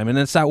all the time. And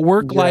it's that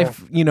work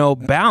life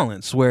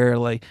balance where,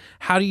 like,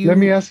 how do you? Let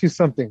me ask you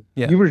something.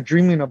 Yeah. You were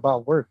dreaming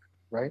about work,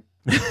 right?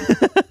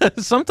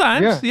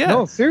 Sometimes, yeah.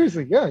 No,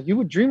 seriously, yeah. You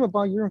would dream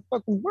about your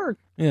fucking work.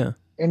 Yeah.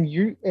 And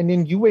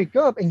then you wake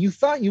up and you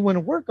thought you went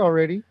to work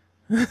already.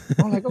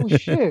 I'm like, oh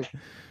shit.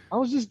 I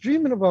was just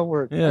dreaming about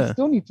work. Yeah. I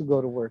still need to go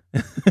to work.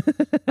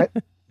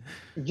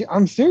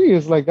 I'm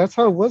serious. Like, that's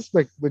how it was.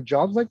 Like, with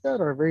jobs like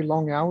that are very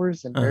long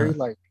hours and very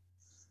like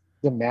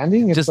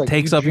demanding. It it's just like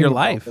takes up your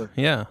life.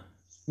 Yeah.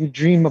 You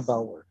dream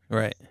about work.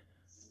 Right.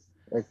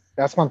 Like,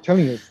 that's what I'm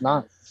telling you. It's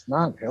not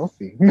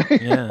healthy.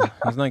 Yeah,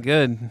 it's not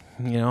good.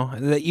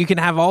 That you can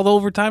have all the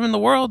overtime in the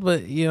world,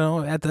 but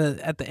at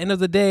the end of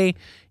the day,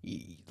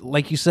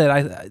 like you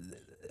said,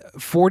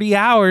 40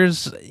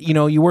 hours.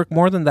 You work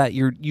more than that,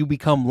 you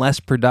become less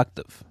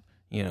productive.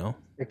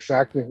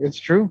 Exactly. It's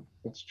true.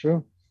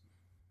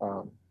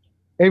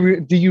 Hey,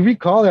 do you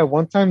recall that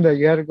one time that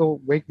you had to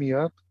go wake me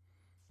up?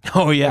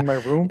 Oh yeah, in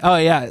my room. Oh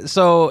yeah.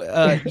 So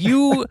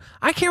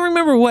I can't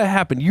remember what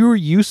happened. You were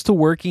used to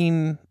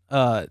working.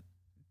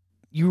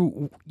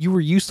 You were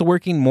used to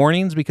working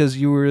mornings because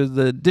you were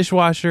the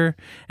dishwasher,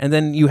 and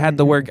then you had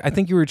to work. I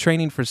think you were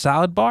training for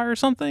Salad Bar or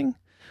something.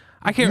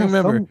 I can't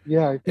remember.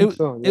 I think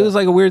so. Yeah. It was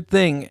like a weird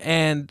thing,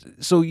 and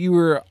so you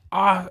were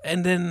off,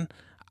 and then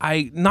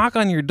I knock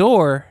on your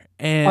door,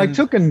 and I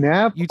took a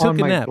nap. You took on a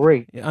my nap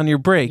break. On your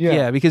break,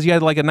 yeah, because you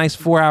had like a nice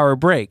 4-hour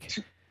break.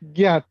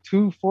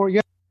 2, 4.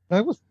 Yeah,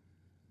 that was.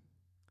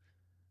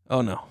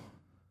 Oh no!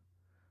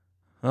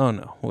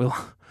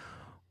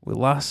 We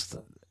lost.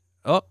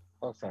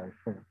 Oh, sorry.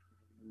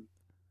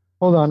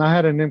 Hold on, I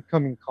had an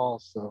incoming call,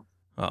 so.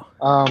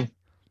 Oh.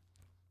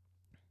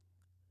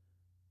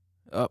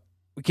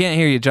 We can't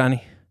hear you,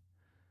 Johnny.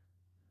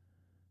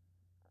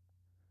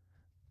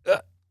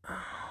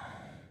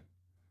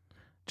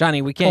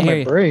 Johnny, we can't my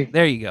hear you. break.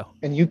 There you go.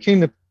 And you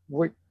came to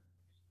wait.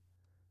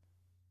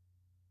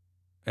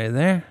 Are you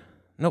there?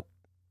 Nope.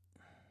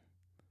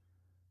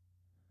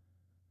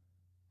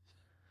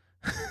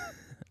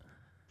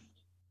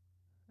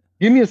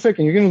 Give me a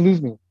second. You're gonna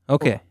lose me.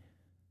 Okay.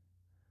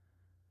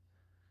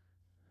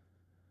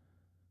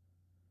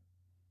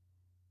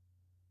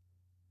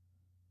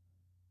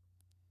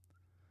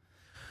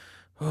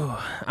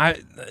 Oh,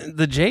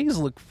 the J's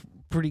look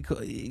pretty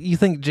cool. You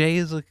think J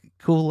is a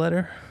cool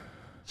letter?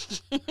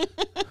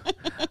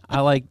 I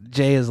like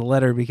J as a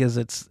letter because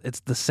it's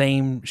the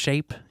same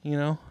shape, you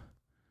know?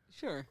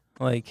 Sure.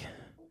 Like,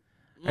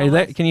 are you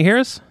there? Can you hear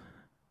us?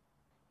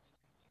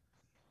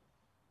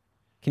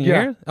 Can you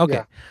hear us?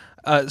 Okay.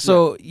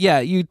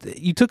 Yeah. You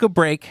took a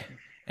break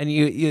and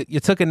you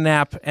took a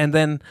nap, and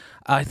then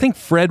I think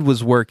Fred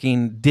was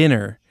working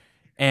dinner,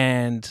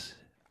 and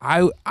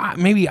I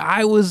maybe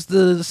I was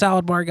the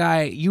salad bar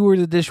guy, you were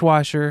the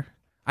dishwasher.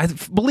 I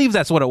believe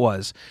that's what it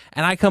was.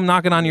 And I come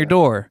knocking on your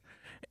door,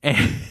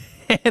 and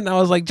I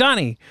was like,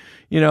 Johnny,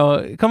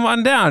 come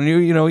on down.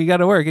 You got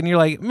to work. And you're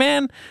like,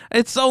 man,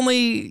 it's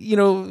only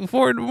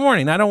 4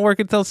 a.m. I don't work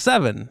until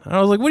 7. And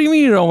I was like, what do you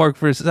mean you don't work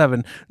for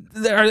 7?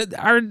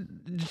 Our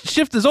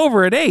shift is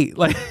over at 8.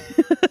 Like,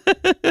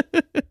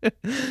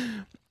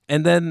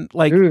 and then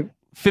like. Dude.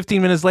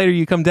 15 minutes later,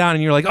 you come down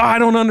and you're like, oh, I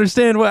don't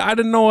understand. I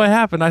didn't know what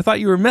happened. I thought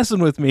you were messing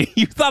with me.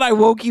 You thought I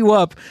woke you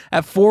up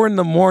at 4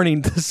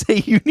 a.m. to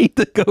say you need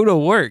to go to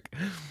work.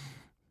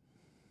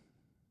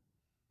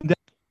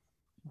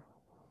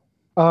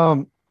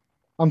 I'm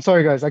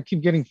sorry, guys. I keep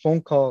getting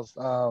phone calls.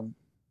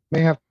 May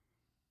have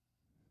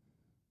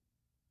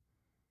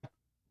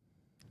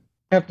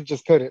to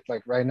just cut it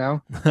like right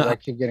now. I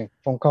keep getting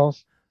phone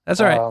calls.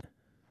 That's all right.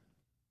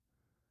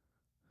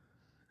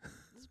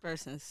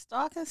 Person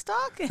stalking.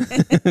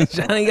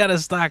 Johnny got a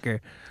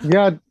stalker.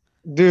 Yeah,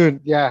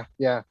 dude. Yeah.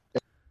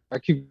 I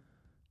keep.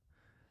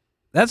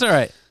 That's all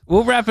right.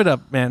 We'll wrap it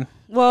up, man.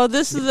 Well,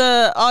 this is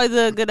always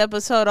a good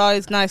episode.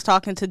 Always nice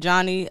talking to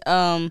Johnny.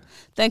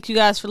 Thank you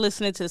guys for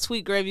listening to the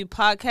Sweet Gravy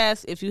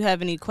Podcast. If you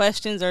have any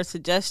questions or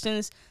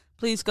suggestions,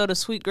 please go to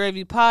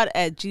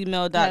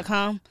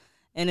sweetgravypod@gmail.com.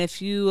 And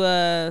if you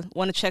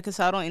want to check us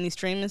out on any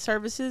streaming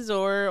services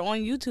or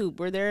on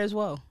YouTube, we're there as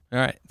well. All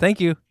right. Thank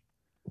you.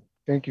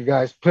 Thank you,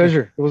 guys.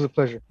 Pleasure. It was a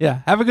pleasure.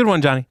 Yeah. Have a good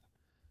one, Johnny.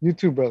 You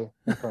too, brother.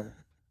 No problem.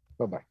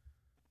 Bye-bye.